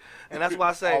fuck with. And that's why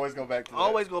I say always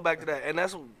go back to that. And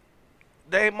that's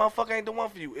that motherfucker ain't the one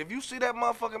for you. If you see that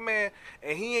motherfucking man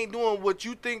and he ain't doing what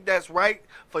you think that's right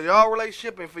for y'all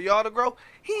relationship and for y'all to grow,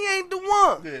 he ain't the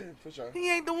one. Yeah, for sure. He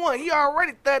ain't the one. He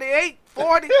already 38,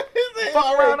 40.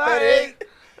 Fuck around 38.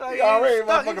 Like, he already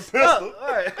motherfucking pistol.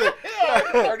 Right.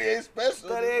 38 special.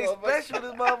 38 special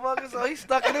this motherfucker, so he's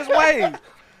stuck in his ways.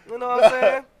 You know what I'm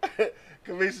saying?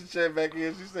 Kamisha checked back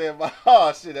in. She said,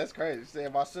 oh, shit, that's crazy. She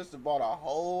said, my sister bought a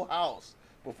whole house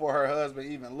before her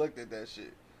husband even looked at that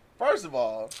shit. First of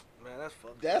all, man, that's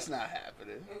fucked that's up. Not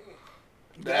happening.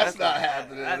 That's not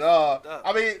happening at all.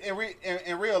 I mean,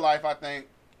 in real life, I think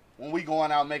when we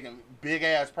going out making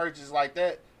big-ass purchases like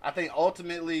that, I think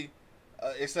ultimately,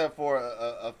 except for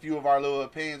a few of our little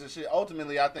opinions and shit,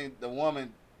 ultimately, I think the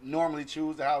woman normally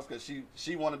choose the house because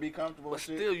she want to be comfortable. But with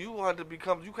still, you want to be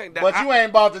comfortable. You can't. But you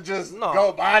ain't about to just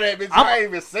go buy that bitch. I ain't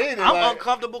even seen it. I'm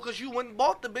uncomfortable because you went and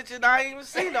bought the bitch and I ain't even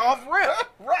seen it off rip.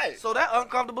 Right. So that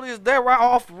uncomfortability is there right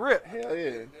off rip. Hell yeah.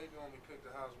 They normally pick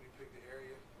the house. We pick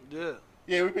the area. Yeah.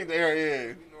 Yeah, we pick the area.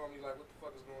 Yeah. We normally like, what the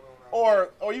fuck is going on?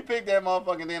 Or you pick that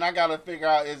motherfucker, then I gotta figure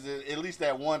out, is it at least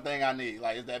that one thing I need?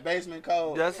 Like, is that basement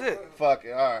cold? That's it. Fuck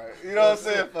it, all right. You know what I'm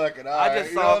saying? Fuck it, all right.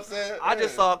 I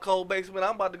just saw a cold basement.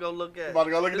 I'm about to go look at it. About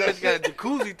to go look at that shit? Got a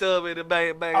jacuzzi tub in the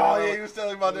bang. Oh, yeah, you was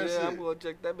telling me about that shit. Yeah, I'm gonna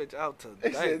check that bitch out today.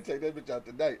 He said check that bitch out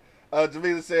today.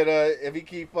 Jamila said if he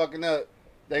keep fucking up,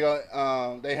 they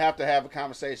have to have a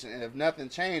conversation. And if nothing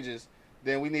changes,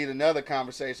 then we need another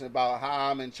conversation about how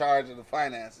I'm in charge of the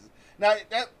finances. Now,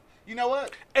 you know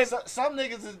what? And some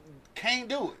niggas can't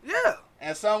do it. Yeah.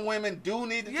 And some women do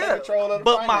need to take control of the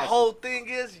But finances. my whole thing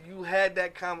is, you had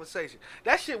that conversation.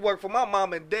 That shit worked for my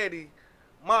mom and daddy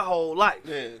my whole life.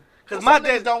 Yeah. Because my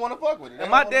dad don't want to fuck with it. And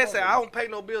my dad said, I don't pay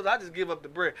no bills. I just give up the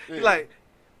bread. Yeah. He like,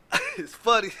 it's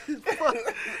funny. It's funny.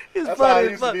 It's That's funny. How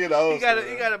it used to be in the old he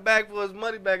got a bag for his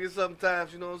money back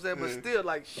sometimes, you know what I'm saying? But still,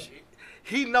 like,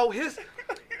 he know his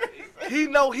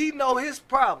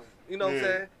problem. You know what I'm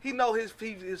saying? He know he's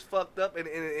fucked up,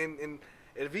 and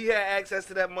If he had access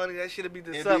to that money, that shit'd be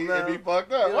something. It'd be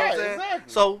fucked up, you know right? Exactly.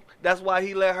 So that's why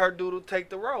he let her take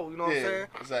the role. You know what I'm saying?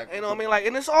 Exactly. You know what I mean? Like,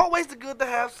 and it's always good to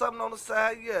have something on the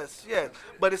side. Yes.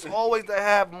 But it's always to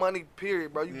have money.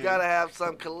 Period, bro. You gotta have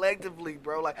something collectively,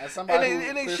 bro. Like,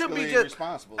 and it should be just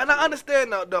responsible. And I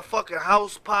understand the fucking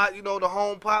house pot, you know, the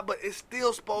home pot, but it's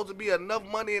still supposed to be enough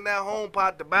money in that home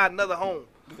pot to buy another home.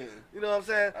 Yeah. You know what I'm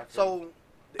saying? So.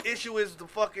 The issue is the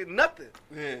fucking nothing.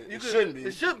 Yeah, it shouldn't be.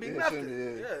 It shouldn't be nothing.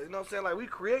 Yeah, you know what I'm saying? Like, we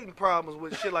creating problems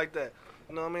with shit like that.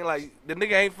 You know what I mean? Like, the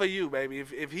nigga ain't for you, baby.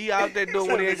 If he out there doing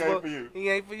what he ain't supposed to, he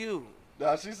ain't for you.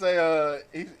 Nah, she say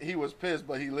he was pissed,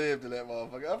 but he lived in that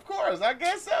motherfucker. Of course, I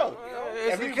guess so.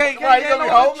 If he can't no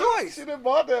other choice. She done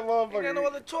bought that motherfucker. He got no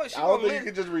other choice. I don't think you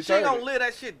can just return it. She ain't gonna live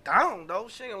that shit down, though.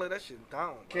 She ain't gonna live that shit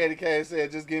down. Candy K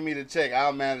said, just give me the check.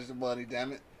 I'll manage the money,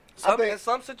 damn it. In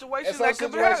some situations,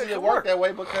 it work that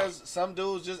way because some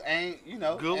dudes just ain't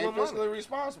fiscally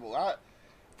responsible.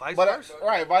 Vice versa.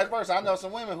 Right, vice versa. I know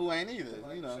some women who ain't either.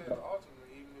 Like you said,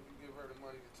 ultimately, even if you give her the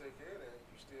money to take care of that,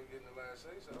 you still getting the last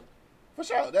say so. For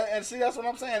sure. That's what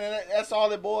I'm saying. And that's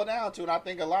all it boiled down to. And I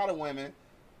think a lot of women,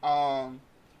 and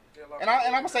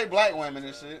I'm gonna say black women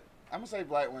and shit. I'm gonna say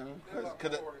black women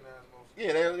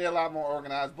they're a lot more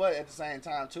organized, but at the same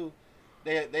time too,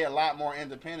 they're a lot more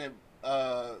independent.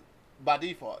 By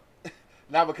default,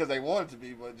 not because they wanted to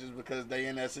be, but just because they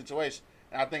in that situation.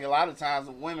 And I think a lot of times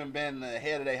women been the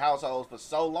head of their households for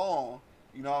so long,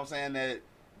 you know what I'm saying, that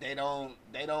they don't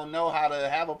know how to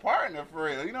have a partner for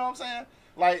real. You know what I'm saying?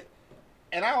 Like,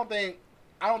 and I don't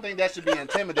think that should be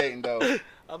intimidating though.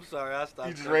 I'm sorry, I stopped.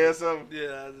 You just read something?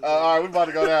 Yeah. All right, we about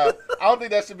to go down. I don't think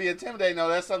that should be intimidating though.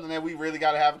 That's something that we really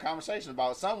got to have a conversation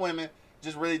about. Some women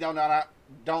just really don't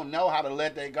know how to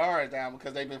let their guards down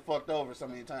because they've been fucked over so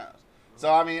many times. So,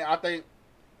 I mean, I think,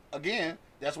 again,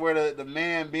 that's where the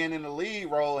man being in the lead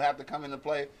role have to come into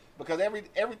play because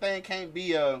everything can't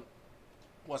be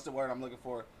what's the word I'm looking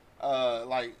for?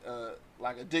 Like a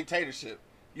dictatorship.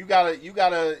 You gotta,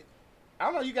 I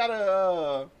don't know, you kind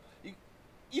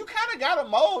of gotta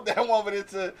mold that woman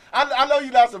into, I know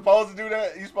you're not supposed to do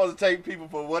that. You're supposed to take people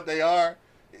for what they are,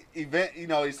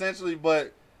 essentially,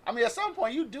 but I mean, at some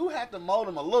point, you do have to mold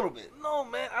them a little bit. No,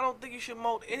 man, I don't think you should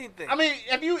mold anything. I mean,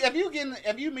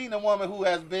 if you meet a woman who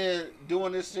has been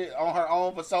doing this shit on her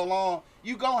own for so long,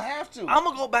 you gonna have to. I'm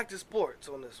gonna go back to sports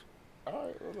on this one. All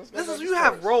right, well, let's go back to sports. You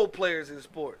have role players in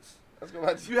sports. Let's go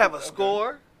back to You have a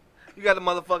scorer. You got a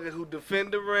motherfucker who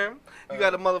defend the rim. You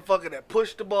got a motherfucker that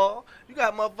push the ball. You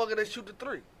got a motherfucker that shoot the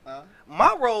three.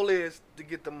 My role is to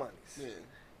get the monies. Yeah.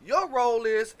 Your role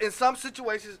is, in some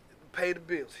situations, pay the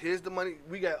bills. Here's the money.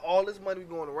 We got all this money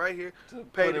going right here.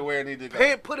 Put it where it needs to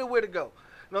go. Put it where to go. You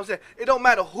know what I'm saying? It don't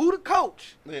matter who the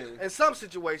coach. Yeah. In some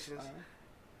situations,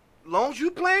 long as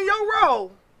you playing your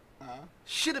role,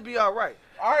 shit'll be all right.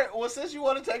 All right. Well, since you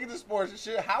want to take it to sports and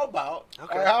shit, how about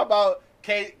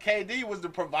KD was the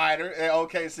provider at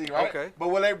OKC, right? Okay. But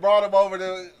when they brought him over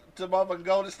to motherfucking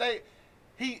Golden State,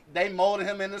 they molded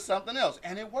him into something else,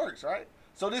 and it works, right?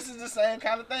 So this is the same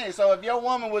kind of thing. So if your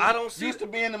woman was used to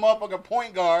being the motherfucking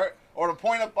point guard or the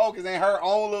point of focus in her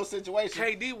own little situation,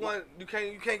 KD you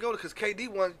can't go to because KD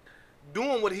wasn't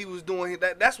doing what he was doing.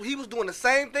 That's what he was doing. The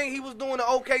same thing he was doing to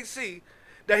OKC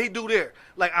that he do there.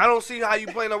 Like, I don't see how you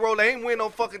playing a role. They ain't win no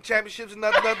fucking championships and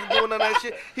nothing doing none of that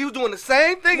shit. He was doing the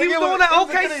same thing he was doing at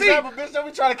OKC.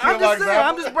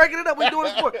 I'm just breaking it up. We doing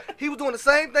this for. He was doing the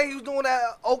same thing he was doing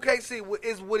at OKC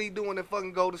is what he doing in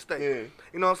fucking Golden State. Yeah.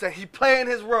 You know what I'm saying? He playing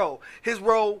his role. His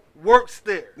role works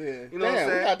there. Yeah. You know what I'm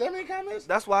saying? We got that many comments?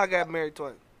 That's why I got married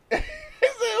twice. He said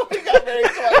we got married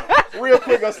twice. Real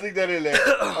quick, I'll sneak that in there.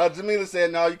 Jamila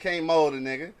said, no, you can't mold a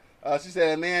nigga. She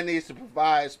said a man needs to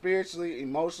provide spiritually,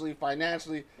 emotionally,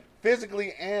 financially,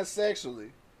 physically, and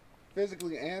sexually.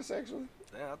 Physically and sexually?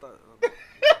 Yeah, I thought.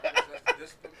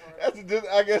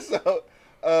 I guess so.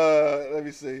 Let me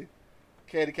see.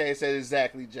 Katie K said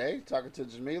exactly, Jay. Talking to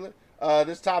Jamila.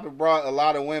 This topic brought a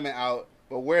lot of women out,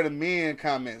 but where the men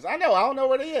comments? I don't know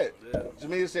where they at. Yeah.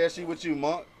 Jamila said she with you,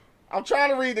 Monk. I'm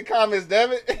trying to read the comments,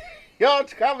 damn it. Y'all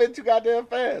comment too goddamn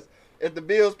fast. If the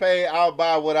bill's paid, I'll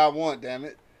buy what I want, damn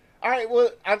it. All right, well,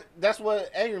 that's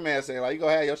what Angry Man said. Like, you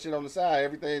gonna have your shit on the side,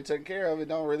 everything taken care of, it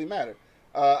don't really matter.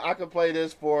 I could play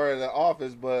this for The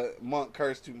Office, but Monk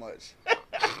cursed too much.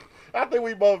 I think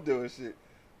we both doing shit.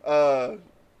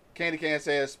 Candy Can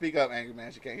says, "Speak up, Angry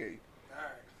Man. She can't hear you." All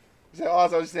right. So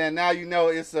also she's saying, now you know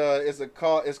it's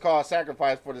called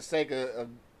sacrifice for the sake of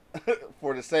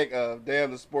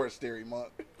damn the sports theory, Monk.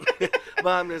 But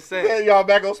I'm just saying. Yeah, y'all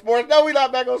back on sports? No, we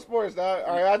not back on sports, dog.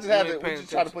 All right, I just had to. We just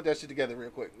try to put that shit together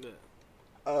real quick.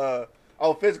 Yeah.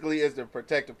 Oh, physically is the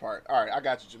protective part. All right, I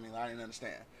got you, Jamila. I didn't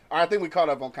understand. All right, I think we caught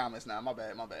up on comments now. My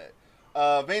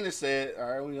bad. Venus said, all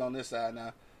right, we on this side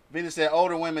now. Venus said,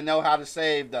 older women know how to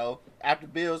save, though. After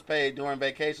bills paid during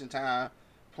vacation time,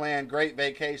 plan great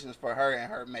vacations for her and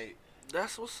her mate.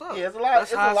 That's what's up. Yeah,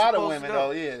 it's a lot of women,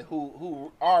 though, yeah,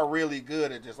 who are really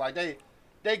good at just, like,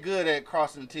 they good at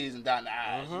crossing the T's and dotting the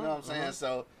I's. You know what I'm saying?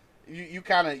 So you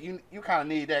kind of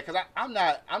need that, because I'm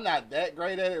not that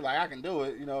great at it. Like, I can do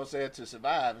it, you know what I'm saying, to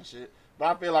survive and shit. But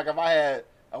I feel like if I had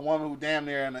a woman who damn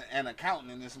near an accountant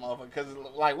in this motherfucker, because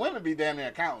like women be damn near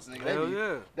accountants,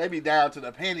 nigga. They be down to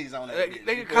the pennies on it.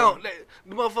 They can count.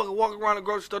 The motherfucker walking around the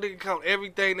grocery store, they can count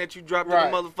everything that you dropped in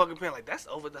the motherfucking pan. Like, that's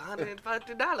over the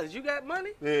 $150. You got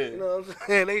money? Yeah. You know what I'm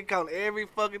saying? They can count every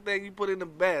fucking thing you put in the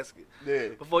basket. Yeah.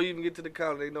 Before you even get to the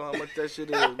counter, they know how much that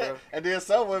shit is, bro. And then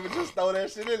some women just throw that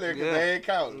shit in there because they ain't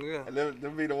counting. Yeah. And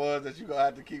them be the ones that you gonna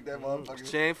have to keep that motherfucker.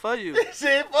 She ain't for you. She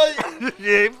ain't for you. She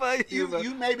ain't for you.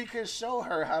 You maybe could show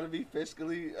her how to be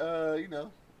fiscally,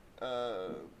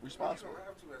 responsible. You're gonna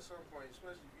have to at some point,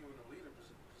 especially if you're in a leader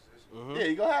position. Mm-hmm. Yeah,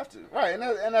 you gonna have to. Right,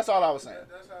 and that's all I was saying.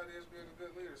 That's how it is being a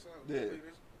good leader. Some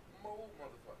leaders move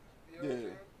motherfuckers. You know what I'm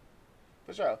saying?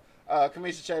 For sure.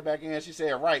 Kamisha checked back in. She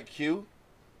said, right, Q.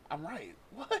 I'm right.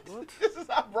 What?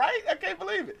 I'm right? I can't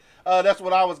believe it. That's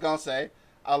what I was gonna say.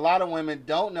 A lot of women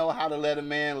don't know how to let a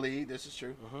man lead. This is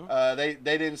true. Mm-hmm.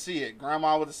 They didn't see it.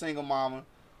 Grandma was a single mama.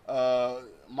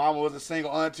 Mama was a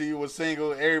single, auntie was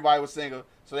single, everybody was single,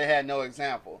 so they had no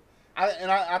example.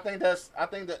 I think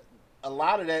that a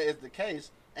lot of that is the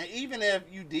case. And even if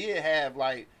you did have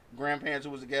like grandparents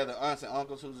who was together, aunts and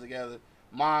uncles who was together,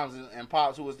 moms and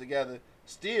pops who was together,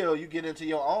 still you get into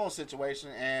your own situation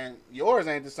and yours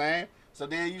ain't the same. So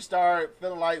then you start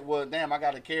feeling like, well, damn, I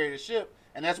got to carry the ship,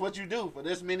 and that's what you do for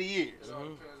this many years. It all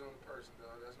depends on the person, though.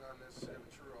 That's not necessarily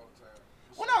true all the time.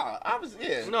 Well, no, obviously,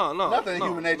 yeah. No. Nothing in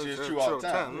human nature is true all the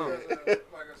time. No. Like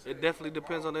I said, it definitely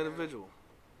depends on the individual.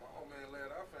 My old man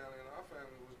led our family, and our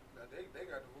family they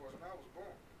got divorced when I was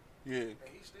born. Yeah.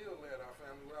 And he still led our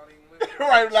family without even living there.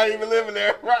 Right, without even living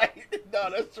there. Right. No,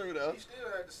 that's true though. He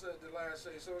still had to set the last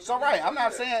say. So right, I'm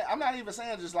not even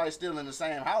saying just like still in the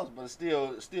same house, but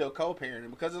still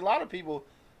co-parenting, because there's a lot of people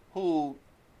who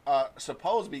are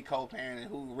supposed to be co-parenting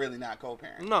who really not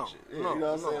co-parenting. No. You know what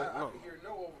I'm saying? I can hear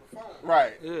no over the phone.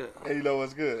 Right. Yeah. And you know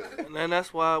what's good. And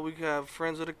that's why we have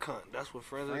friends of the cunt. That's what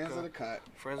friends of the cunt.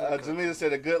 Friends of the cunt. Jamila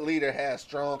said a good leader has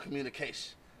strong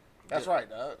communication. That's right,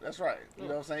 dog. That's right. You know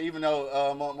what I'm saying? Even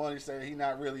though Monty said he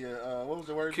not really a what was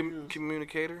the word?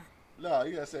 Communicator. No,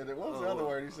 you gotta say that. What was the other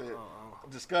word he said?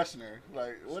 Discussioner.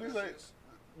 Like, what did he say?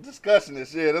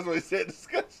 Discussionist. Yeah, that's what he said.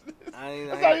 Discussionist.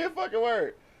 That's not even a fucking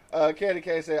word. Candy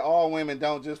K said all women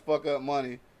don't just fuck up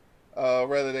money,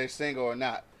 whether they're single or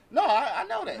not. No, I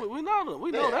know that. We know that.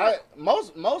 We know that.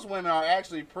 Most women are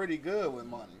actually pretty good with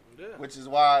money, which is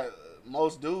why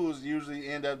most dudes usually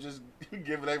end up just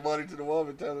giving their money to the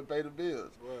woman, telling her to pay the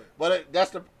bills. Right.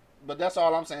 But that's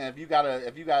all I'm saying. If you got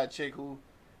a chick who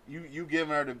you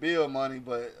giving her the bill money,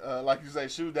 but like you say,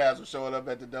 shoe dazzle showing up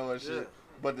at the door and shit.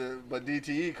 But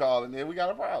DTE calling, then we got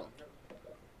a problem.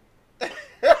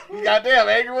 Goddamn,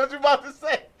 Angry, what you about to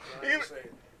say?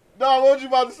 No, what you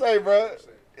about to say, bro?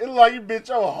 It look like you bit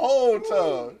your whole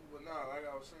tongue. Well, no, like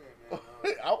I was saying,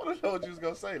 man. I want to know what you was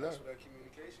gonna say. That's where that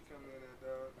communication come in at,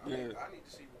 dog. I need to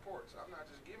see reports. I'm not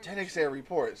just giving. That nigga said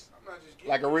reports. I'm not just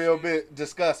giving. Like a real bit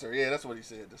discusser. Yeah, that's what he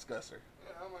said. Discusser.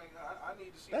 Yeah, I'm like, I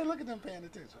need to see. Hey, look at them paying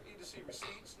attention. I need to see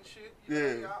receipts and shit.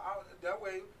 You know, that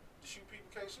way, the shoe people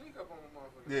can't sneak up on the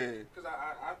motherfucker. Yeah. Because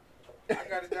I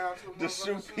got it down to a motherfucker. The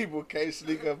shoe people can't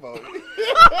sneak up on it.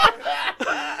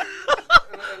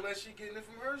 Unless she getting it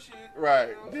from her shit. Right.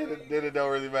 You know then it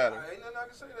don't really matter. Ain't nothing I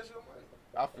can say. That's your money.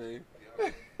 I feel you.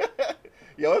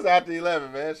 Yo, it's after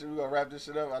 11, man. So we gonna wrap this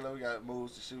shit up. I know we got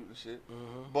moves to shoot and shit.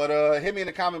 Mm-hmm. But hit me in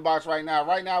the comment box right now.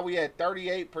 Right now we had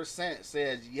 38%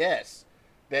 says yes,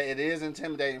 that it is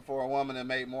intimidating for a woman to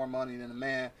make more money than a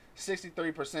man.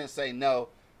 63% say no.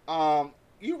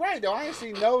 You right though. I ain't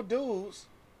seen no dudes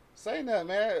say nothing,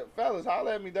 man. Fellas,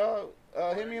 holler at me, dog.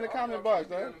 Hit me in the comment box,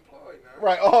 dog.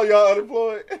 Right, all y'all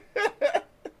unemployed.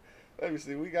 Let me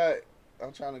see.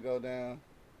 I'm trying to go down.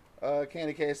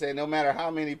 Candy K said no matter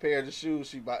how many pairs of shoes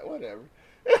she buy, whatever.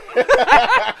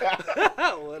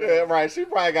 Yeah, right. She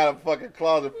probably got a fucking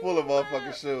closet full of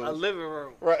motherfucking shoes. A living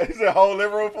room. Right. It's a whole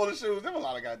living room full of shoes. There's a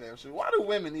lot of goddamn shoes. Why do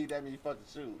women need that many fucking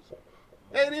shoes?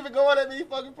 They ain't even going that many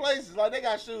fucking places. Like, they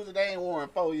got shoes that they ain't worn in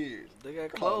 4 years. They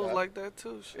got clothes like that,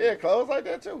 too. Shit. Yeah, clothes like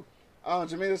that, too.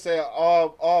 Jamila said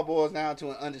all boils down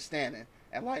to an understanding.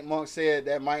 And like Monk said,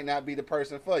 that might not be the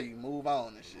person for you. Move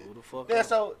on and shit. Who the fuck yeah, on?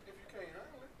 so... If you can't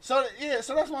handle it. So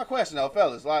that's my question though,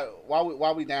 fellas. Like,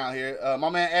 why we down here? My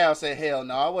man Al said, "Hell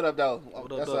no." What up though?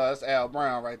 That's Al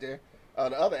Brown right there.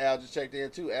 The other Al just checked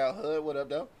in too. Al Hood. What up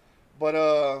though?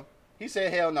 But he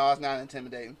said, "Hell no, it's not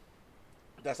intimidating."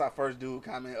 That's our first dude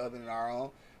comment other than our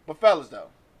own. But fellas though,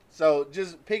 so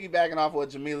just piggybacking off what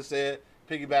Jamila said,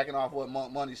 piggybacking off what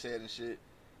Money said and shit.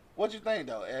 What you think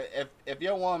though? If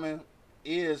your woman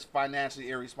is financially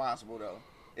irresponsible though,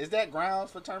 is that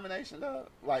grounds for termination though?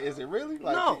 Like, is it really?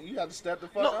 Like, no. You have to step the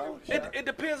fuck out? It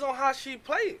depends on how she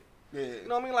play it. Yeah. You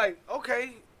know what I mean? Like,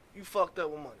 okay, you fucked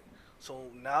up with money. So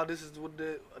now this is what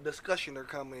the discussioner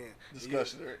come in.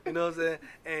 Discussioner. You know what I'm saying?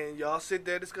 And y'all sit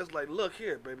there and discuss like, look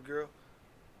here, baby girl.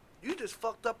 You just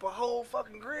fucked up a whole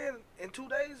fucking grand in 2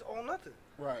 days on nothing.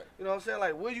 Right. You know what I'm saying?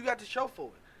 Like, what you got to show for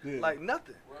it? Yeah. Like,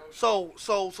 nothing. So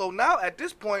now at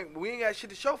this point, we ain't got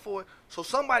shit to show for it. So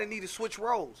somebody need to switch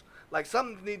roles. Like,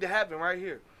 something need to happen right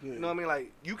here. Yeah. You know what I mean?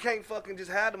 Like, you can't fucking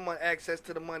just have the money, access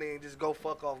to the money and just go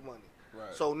fuck off money.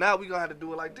 Right. So now we gonna have to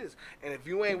do it like this. And if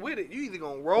you ain't with it, you either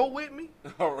gonna roll with me,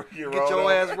 or get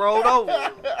your ass rolled over.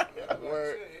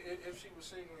 If she was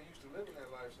single and used to live in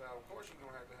that lifestyle, of course you're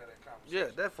gonna have to have that conversation.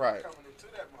 Yeah, that's right. Coming into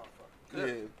that motherfucker.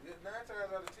 Yeah. 9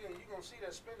 times out of 10, you're gonna see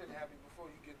that spending happen before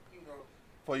you get,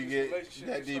 before you get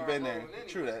that deep in there. Anyway.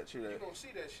 True that. You're gonna see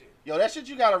that shit. Yo, that shit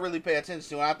you gotta really pay attention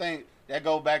to. And I think that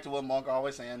goes back to what Monk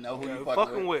always saying, know who you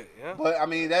fucking with. Yeah. But I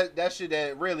mean that shit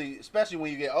that really, especially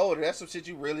when you get older, that's some shit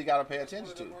you really gotta pay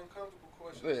attention to. Uncomfortable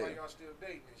questions like y'all still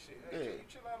dating and shit. Hey, can you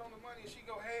chill out on the money and she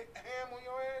go ham on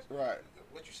your ass? Right.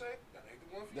 What you say? That ain't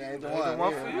the one for you. That ain't the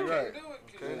one for you. Right. Do it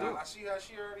because I see how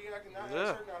she already acting. I asked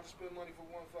her not to spend money for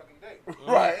one fucking day.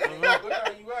 Right. Look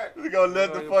how you act. We gonna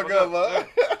let the fuck up, huh?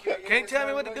 Can't tell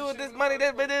me what to do with this money.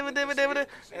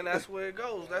 And that's where it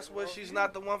goes. That's where she's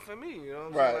not the one for me. You know what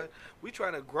I'm saying? Like, we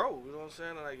trying to grow. You know what I'm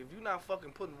saying? Like, if you're not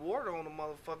fucking putting water on the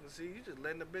motherfucking seed, you just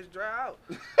letting the bitch dry out.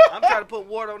 I'm trying to put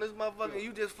water on this motherfucker, and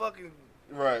you just fucking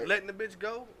letting the bitch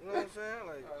go. You know what I'm saying?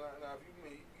 Like, now if you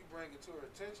bring it to her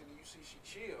attention and you see she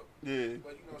chill,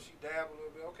 but she dab a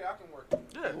little bit. Okay, I can work with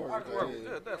it. Yeah, I can work with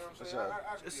it. Definitely.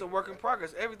 It's a work in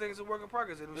progress. Everything's a work in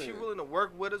progress. And if she's willing to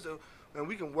work with us and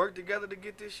we can work together to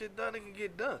get this shit done, it can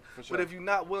get done. But if you're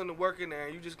not willing to work in there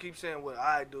and you just keep saying what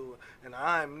I do and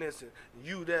I'm this and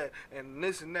you that and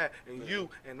this and that and you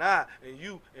and I and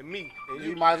you and me and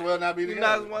you might as well not be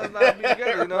together. You might as well not be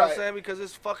together. You know what I'm saying? Because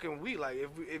it's fucking we. Like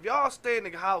if y'all stay in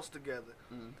the house together,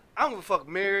 I don't give a fuck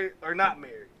married or not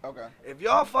married. Okay. If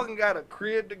y'all fucking got a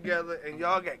crib together and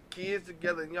y'all got kids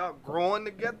together and y'all growing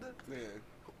together,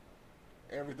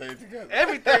 everything together.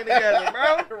 Everything together,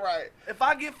 bro. Right. If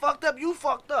I get fucked up, you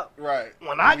fucked up. Right.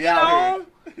 When I get on,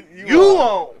 you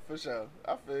on. For sure.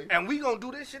 I feel. And we gonna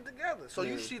do this shit together. So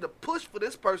you see the push for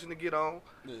this person to get on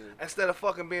instead of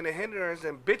fucking being a hindrance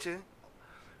and bitching.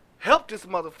 Help this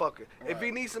motherfucker. Right. If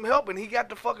he needs some help and he got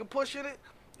the fucking push in it,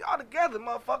 y'all together,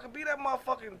 motherfucker. Be that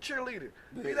motherfucking cheerleader.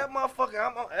 Be that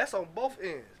motherfucker. That's on both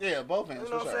ends. Yeah, both ends. You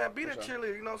know what I'm saying? Be the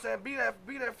cheerleader. You know what I'm saying?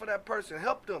 Be there for that person.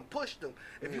 Help them. Push them.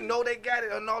 If you know they got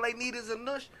it and all they need is a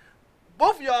nush,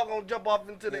 both of y'all gonna jump off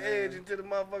into the edge, into the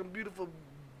motherfucking beautiful,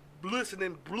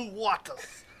 glistening blue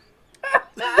waters.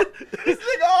 This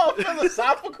nigga all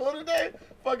philosophical today.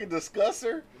 Fucking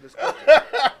discusser.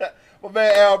 My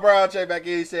man Al Brown checked back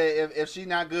in. He said if she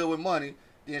not good with money,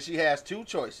 then she has two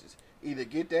choices. Either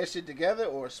get that shit together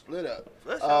or split up.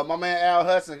 My man Al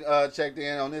Hudson checked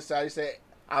in on this side. He said,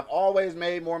 I've always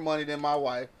made more money than my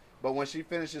wife, but when she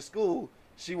finishes school,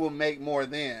 she will make more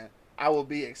then. I will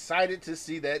be excited to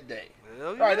see that day.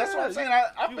 Hell yeah. Right, that's what I'm saying.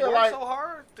 I feel like so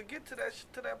hard to get to that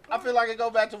point. I feel like it go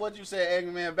back to what you said,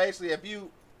 Angry Man. Basically, if you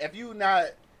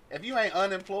ain't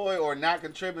unemployed or not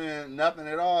contributing nothing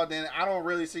at all, then I don't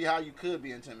really see how you could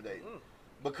be intimidated.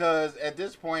 Because at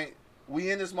this point, we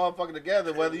in this motherfucker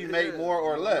together, whether you make more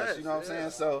or less. You know what I'm saying?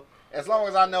 So as long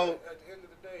as I know. At the end of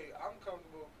the day, I'm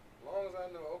comfortable. As long as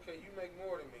I know, okay, you make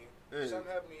more than me. If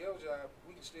something happened to your job,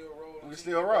 we can still roll. We can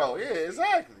still roll. Yeah,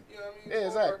 exactly. You know what I mean? Yeah,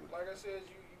 exactly. Like I said,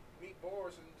 you meet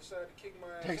Boris and decide to kick my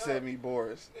ass They said meet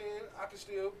Boris. And I can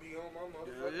still be on my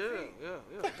motherfucking feet. Yeah.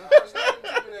 It's not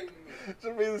intimidating to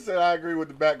me. Jamila said I agree with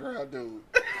the background dude.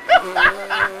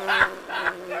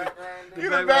 You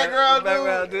the background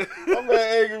dude? I'm an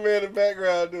angry man, the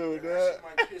background dude. That shit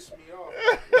might piss me off.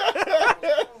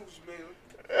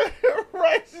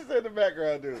 Right, she said the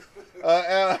background dude.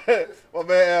 My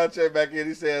man Al checked back in.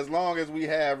 He said, as long as we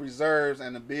have reserves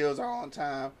and the bills are on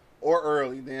time or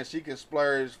early, then she can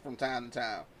splurge from time to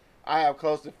time. I have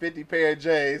close to 50 pair of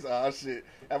J's. Oh, shit.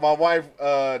 And my wife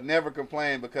never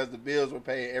complained because the bills were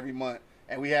paid every month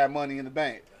and we had money in the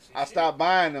bank. I stopped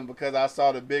buying them because I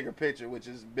saw the bigger picture, which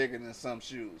is bigger than some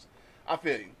shoes. I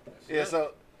feel you. Yeah,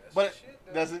 so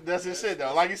That's his shit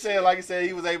though. Like you said,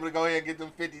 he was able to go ahead and get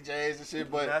them 50 J's and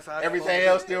shit, but everything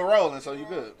else still rolling, so you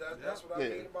good. That's what I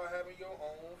mean about having your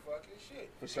own fucking shit.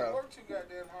 For sure. You work too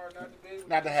goddamn hard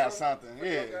not to have something.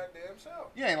 Yeah. Goddamn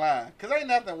self. You ain't lying, cause ain't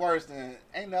nothing worse than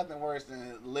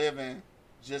living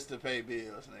just to pay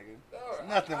bills, nigga.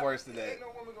 Nothing worse than that. Ain't no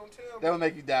woman gonna tell me. That would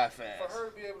make you die fast. For her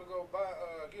to be able to go buy,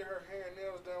 get her hair and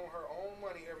nails done with her own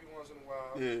money every once in a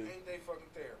while, ain't they fucking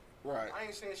therapy? Right. I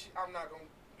ain't saying I'm not gonna,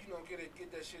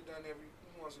 get that shit done every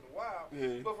once in a while.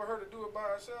 Yeah. But for her to do it by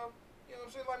herself, you know what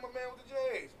I'm saying? Like my man with the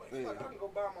J's. Like, I can go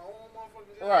buy my own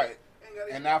motherfucking J's. Right.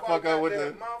 And not fuck up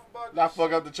with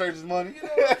fuck up the church's money. You know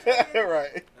what I'm saying?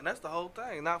 Right. And that's the whole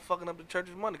thing, not fucking up the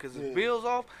church's money. Because if bills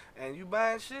off and you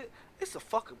buying shit, it's a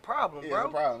fucking problem, bro. It's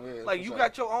a problem, like, you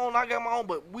got your own, I got my own,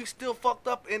 but we still fucked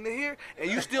up in here, and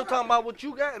you still talking about what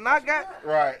you got and I got?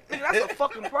 Right. Nigga, that's a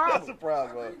fucking problem. That's a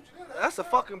problem. That's a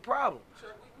fucking problem.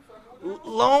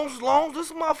 Long as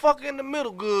this motherfucker in the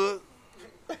middle good,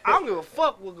 I don't give a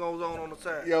fuck what goes on the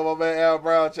side. Yo, my man Al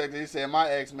Brown checked it. He said my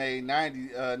ex made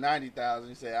 90,000.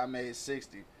 He said I made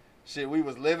 60. Shit, we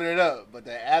was living it up, but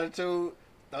the attitude,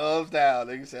 thumbs down.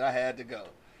 Nigga said I had to go.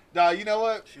 Dog, you know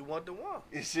what? She wasn't the one.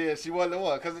 She wasn't the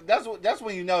one. Cause that's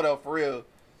when you know though, for real.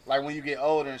 Like when you get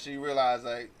older and she realize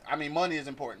money is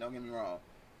important. Don't get me wrong,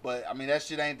 but that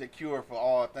shit ain't the cure for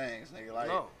all things, nigga. Like,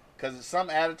 no. Cause some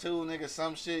attitude, nigga,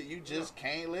 some shit you just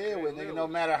can't live with, nigga. No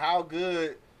matter how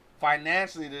good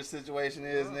financially this situation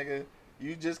is, nigga,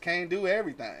 you just can't do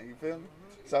everything. You feel me?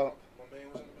 So. My man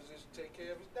was in a position to take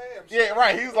care of his damn shit. Yeah,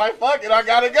 right. He was like, fuck it, I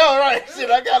gotta go. Right. Shit,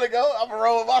 I gotta go. I'm gonna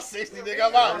roll with my 60, nigga.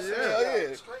 I'm out. Hell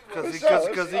yeah.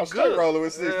 Cause he good. Rolling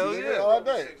with 60 nigga, all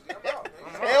day.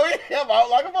 Hell yeah, I'm out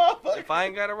like a motherfucker. If I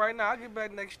ain't got it right now, I'll get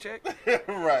back next check.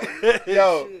 Right.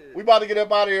 Yo, we about to get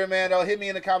up out of here, man. Though, hit me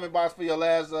in the comment box for your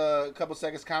last couple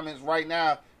seconds comments right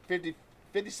now.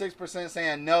 56%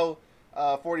 saying no.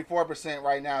 44%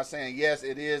 right now saying yes.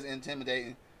 It is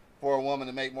intimidating for a woman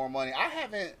to make more money. I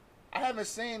haven't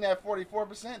seen that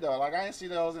 44% though. Like I didn't see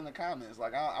those in the comments.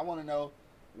 Like I want to know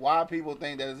why people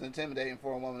think that it's intimidating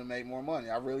for a woman to make more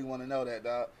money. I really want to know that,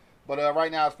 dog. But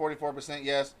right now it's 44%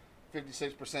 yes.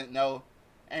 56% no.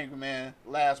 Angry man,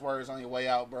 last words on your way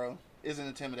out, bro. Is it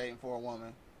intimidating for a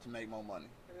woman to make more money?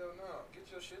 Hell no. Get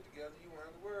your shit together. You won't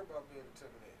have to worry about being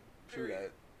intimidated. True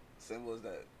that. Simple as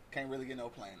that. Can't really get no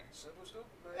plainer. Simple stupid,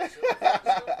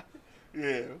 man.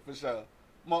 Yeah, for sure.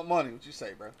 Money, what you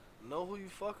say, bro? Know who you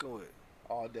fucking with.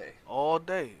 All day. All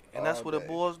day. And that's what it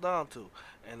boils down to.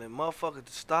 And then motherfuckers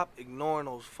to stop ignoring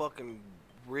those fucking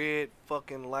red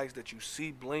fucking lights that you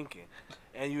see blinking.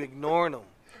 And you ignoring them.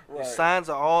 Right. The signs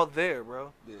are all there,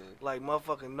 bro. Yeah. Like,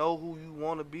 motherfucking know who you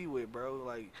want to be with, bro.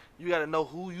 Like, you got to know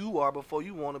who you are before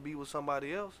you want to be with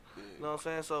somebody else. Yeah. You know what I'm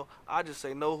saying? So, I just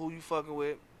say know who you fucking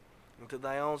with. And to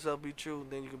thy own self be true,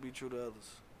 then you can be true to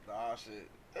others. Nah, shit.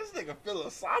 This nigga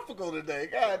philosophical today.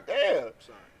 God damn.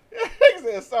 Sorry. He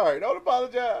said sorry. Don't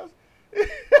apologize.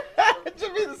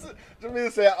 Jamila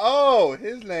said, oh,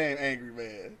 his name Angry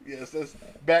Man. Yes, that's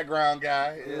background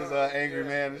guy is Angry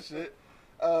Man and shit.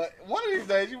 One of these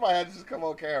days, you might have to just come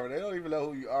on camera. They don't even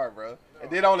know who you are, bro. No. And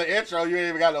then on the intro, you ain't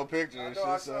even got no picture and shit.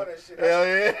 I saw that shit. Hell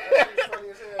yeah.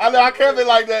 I know, I can't be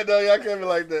like that, though. I can't be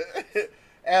like that.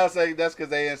 Al say that's because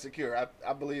they insecure.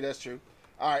 I believe that's true.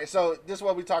 All right, so this is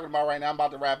what we're talking about right now. I'm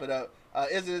about to wrap it up.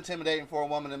 Is it intimidating for a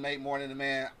woman to make more than a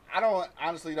man? I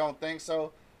honestly don't think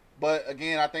so. But,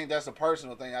 again, I think that's a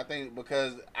personal thing. I think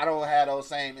because I don't have those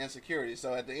same insecurities.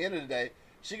 So, at the end of the day,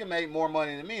 she can make more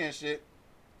money than me and shit.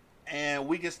 And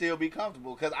we can still be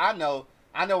comfortable because I know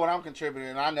what I'm contributing,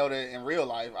 and I know that in real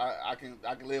life I can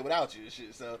live without you and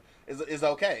shit. So it's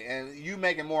okay. And you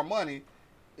making more money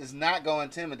is not going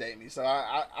to intimidate me. So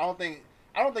I don't think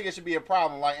it should be a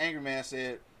problem. Like Angry Man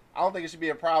said, I don't think it should be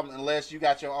a problem unless you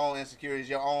got your own insecurities,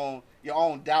 your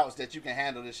own doubts that you can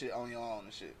handle this shit on your own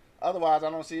and shit. Otherwise, I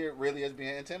don't see it really as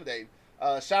being intimidating.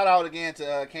 Shout out again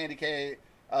to Candy K.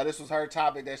 This was her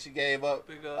topic that she gave up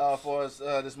for us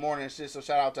this morning and shit, so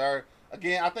shout out to her.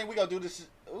 Again, I think we gonna do this.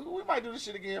 We might do this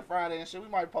shit again Friday and shit. We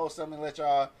might post something and let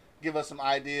y'all give us some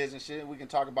ideas and shit. We can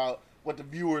talk about what the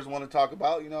viewers want to talk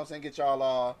about. You know what I'm saying? Get y'all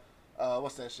all,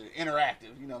 what's that shit?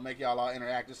 Interactive. You know, make y'all all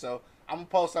interactive. So I'm gonna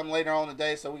post something later on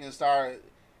today so we can start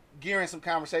gearing some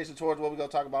conversation towards what we're gonna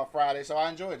talk about Friday. So I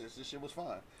enjoyed this. This shit was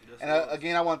fun. Yes, and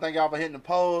again, I want to thank y'all for hitting the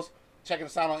polls. Checking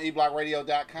us out on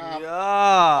eblockradio.com. Yeah.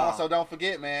 Also, don't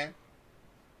forget, man.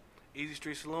 Easy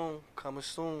Street Saloon coming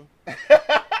soon.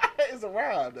 It's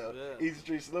around, though. Yeah. Easy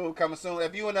Street Saloon coming soon.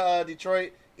 If you in the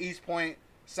Detroit, East Point,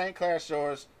 St. Clair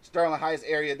Shores, Sterling Heights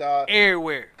area, dog.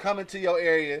 Everywhere. Coming to your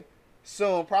area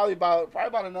soon. Probably about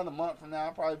another month from now.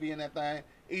 I'll probably be in that thing.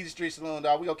 Easy Street Saloon,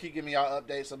 dog. We gonna keep giving y'all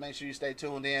updates, so make sure you stay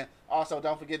tuned in. Also,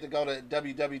 don't forget to go to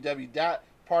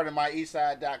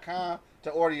www.pardonmyeastside.com to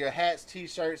order your hats,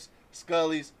 t-shirts,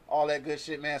 Scullies, all that good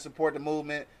shit, man. Support the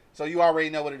movement. So you already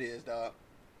know what it is, dog.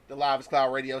 The Livest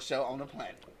Cloud radio show on the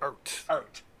planet.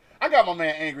 Earth. I got my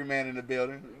man Angry Man in the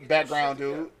building. Background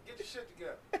dude. Get your shit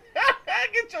together.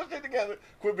 Get your shit together.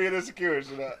 Quit being insecure and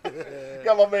shit up.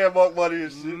 Got my man Mark Money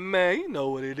and shit. Man, you know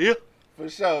what it is. For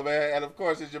sure, man. And of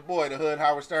course, it's your boy, the Hood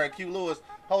Howard Stern, Q Lewis,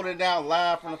 holding it down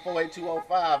live from the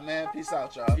 48205, man. Peace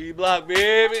out, y'all. E-Block,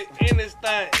 baby. In this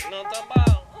thing. You know what I'm talking about?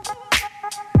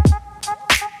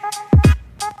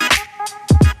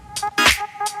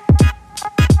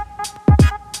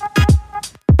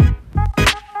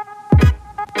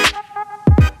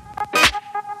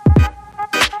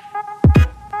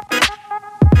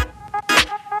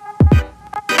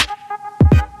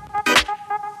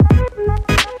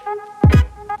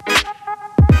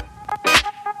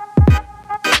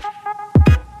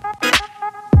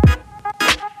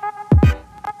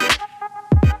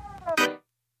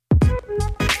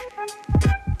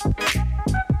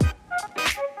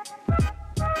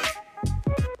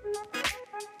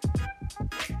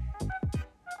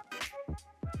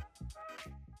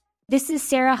 This is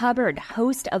Sarah Hubbard,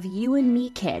 host of You and Me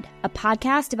Kid, a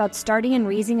podcast about starting and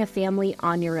raising a family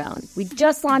on your own. We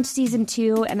just launched season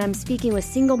 2, and I'm speaking with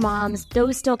single moms,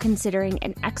 those still considering,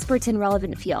 and experts in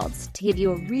relevant fields to give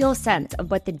you a real sense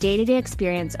of what the day-to-day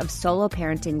experience of solo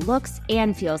parenting looks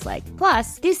and feels like.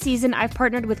 Plus, this season, I've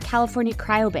partnered with California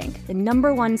Cryobank, the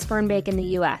 #1 sperm bank in the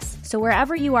U.S. So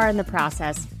wherever you are in the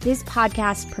process, this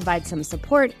podcast provides some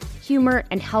support, humor,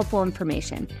 and helpful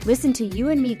information. Listen to You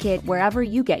and Me Kid wherever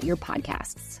you get your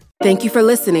podcasts. Thank you for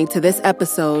listening to this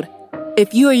episode.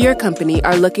 If you or your company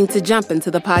are looking to jump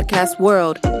into the podcast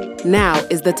world, now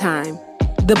is the time.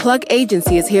 The Plug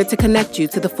Agency is here to connect you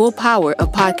to the full power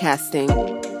of podcasting.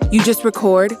 You just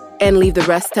record and leave the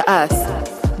rest to us.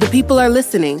 The people are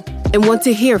listening and want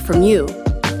to hear from you.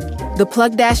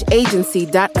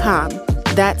 theplug-agency.com.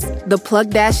 That's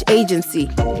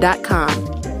theplug-agency.com.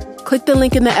 Click the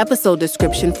link in the episode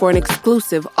description for an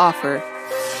exclusive offer.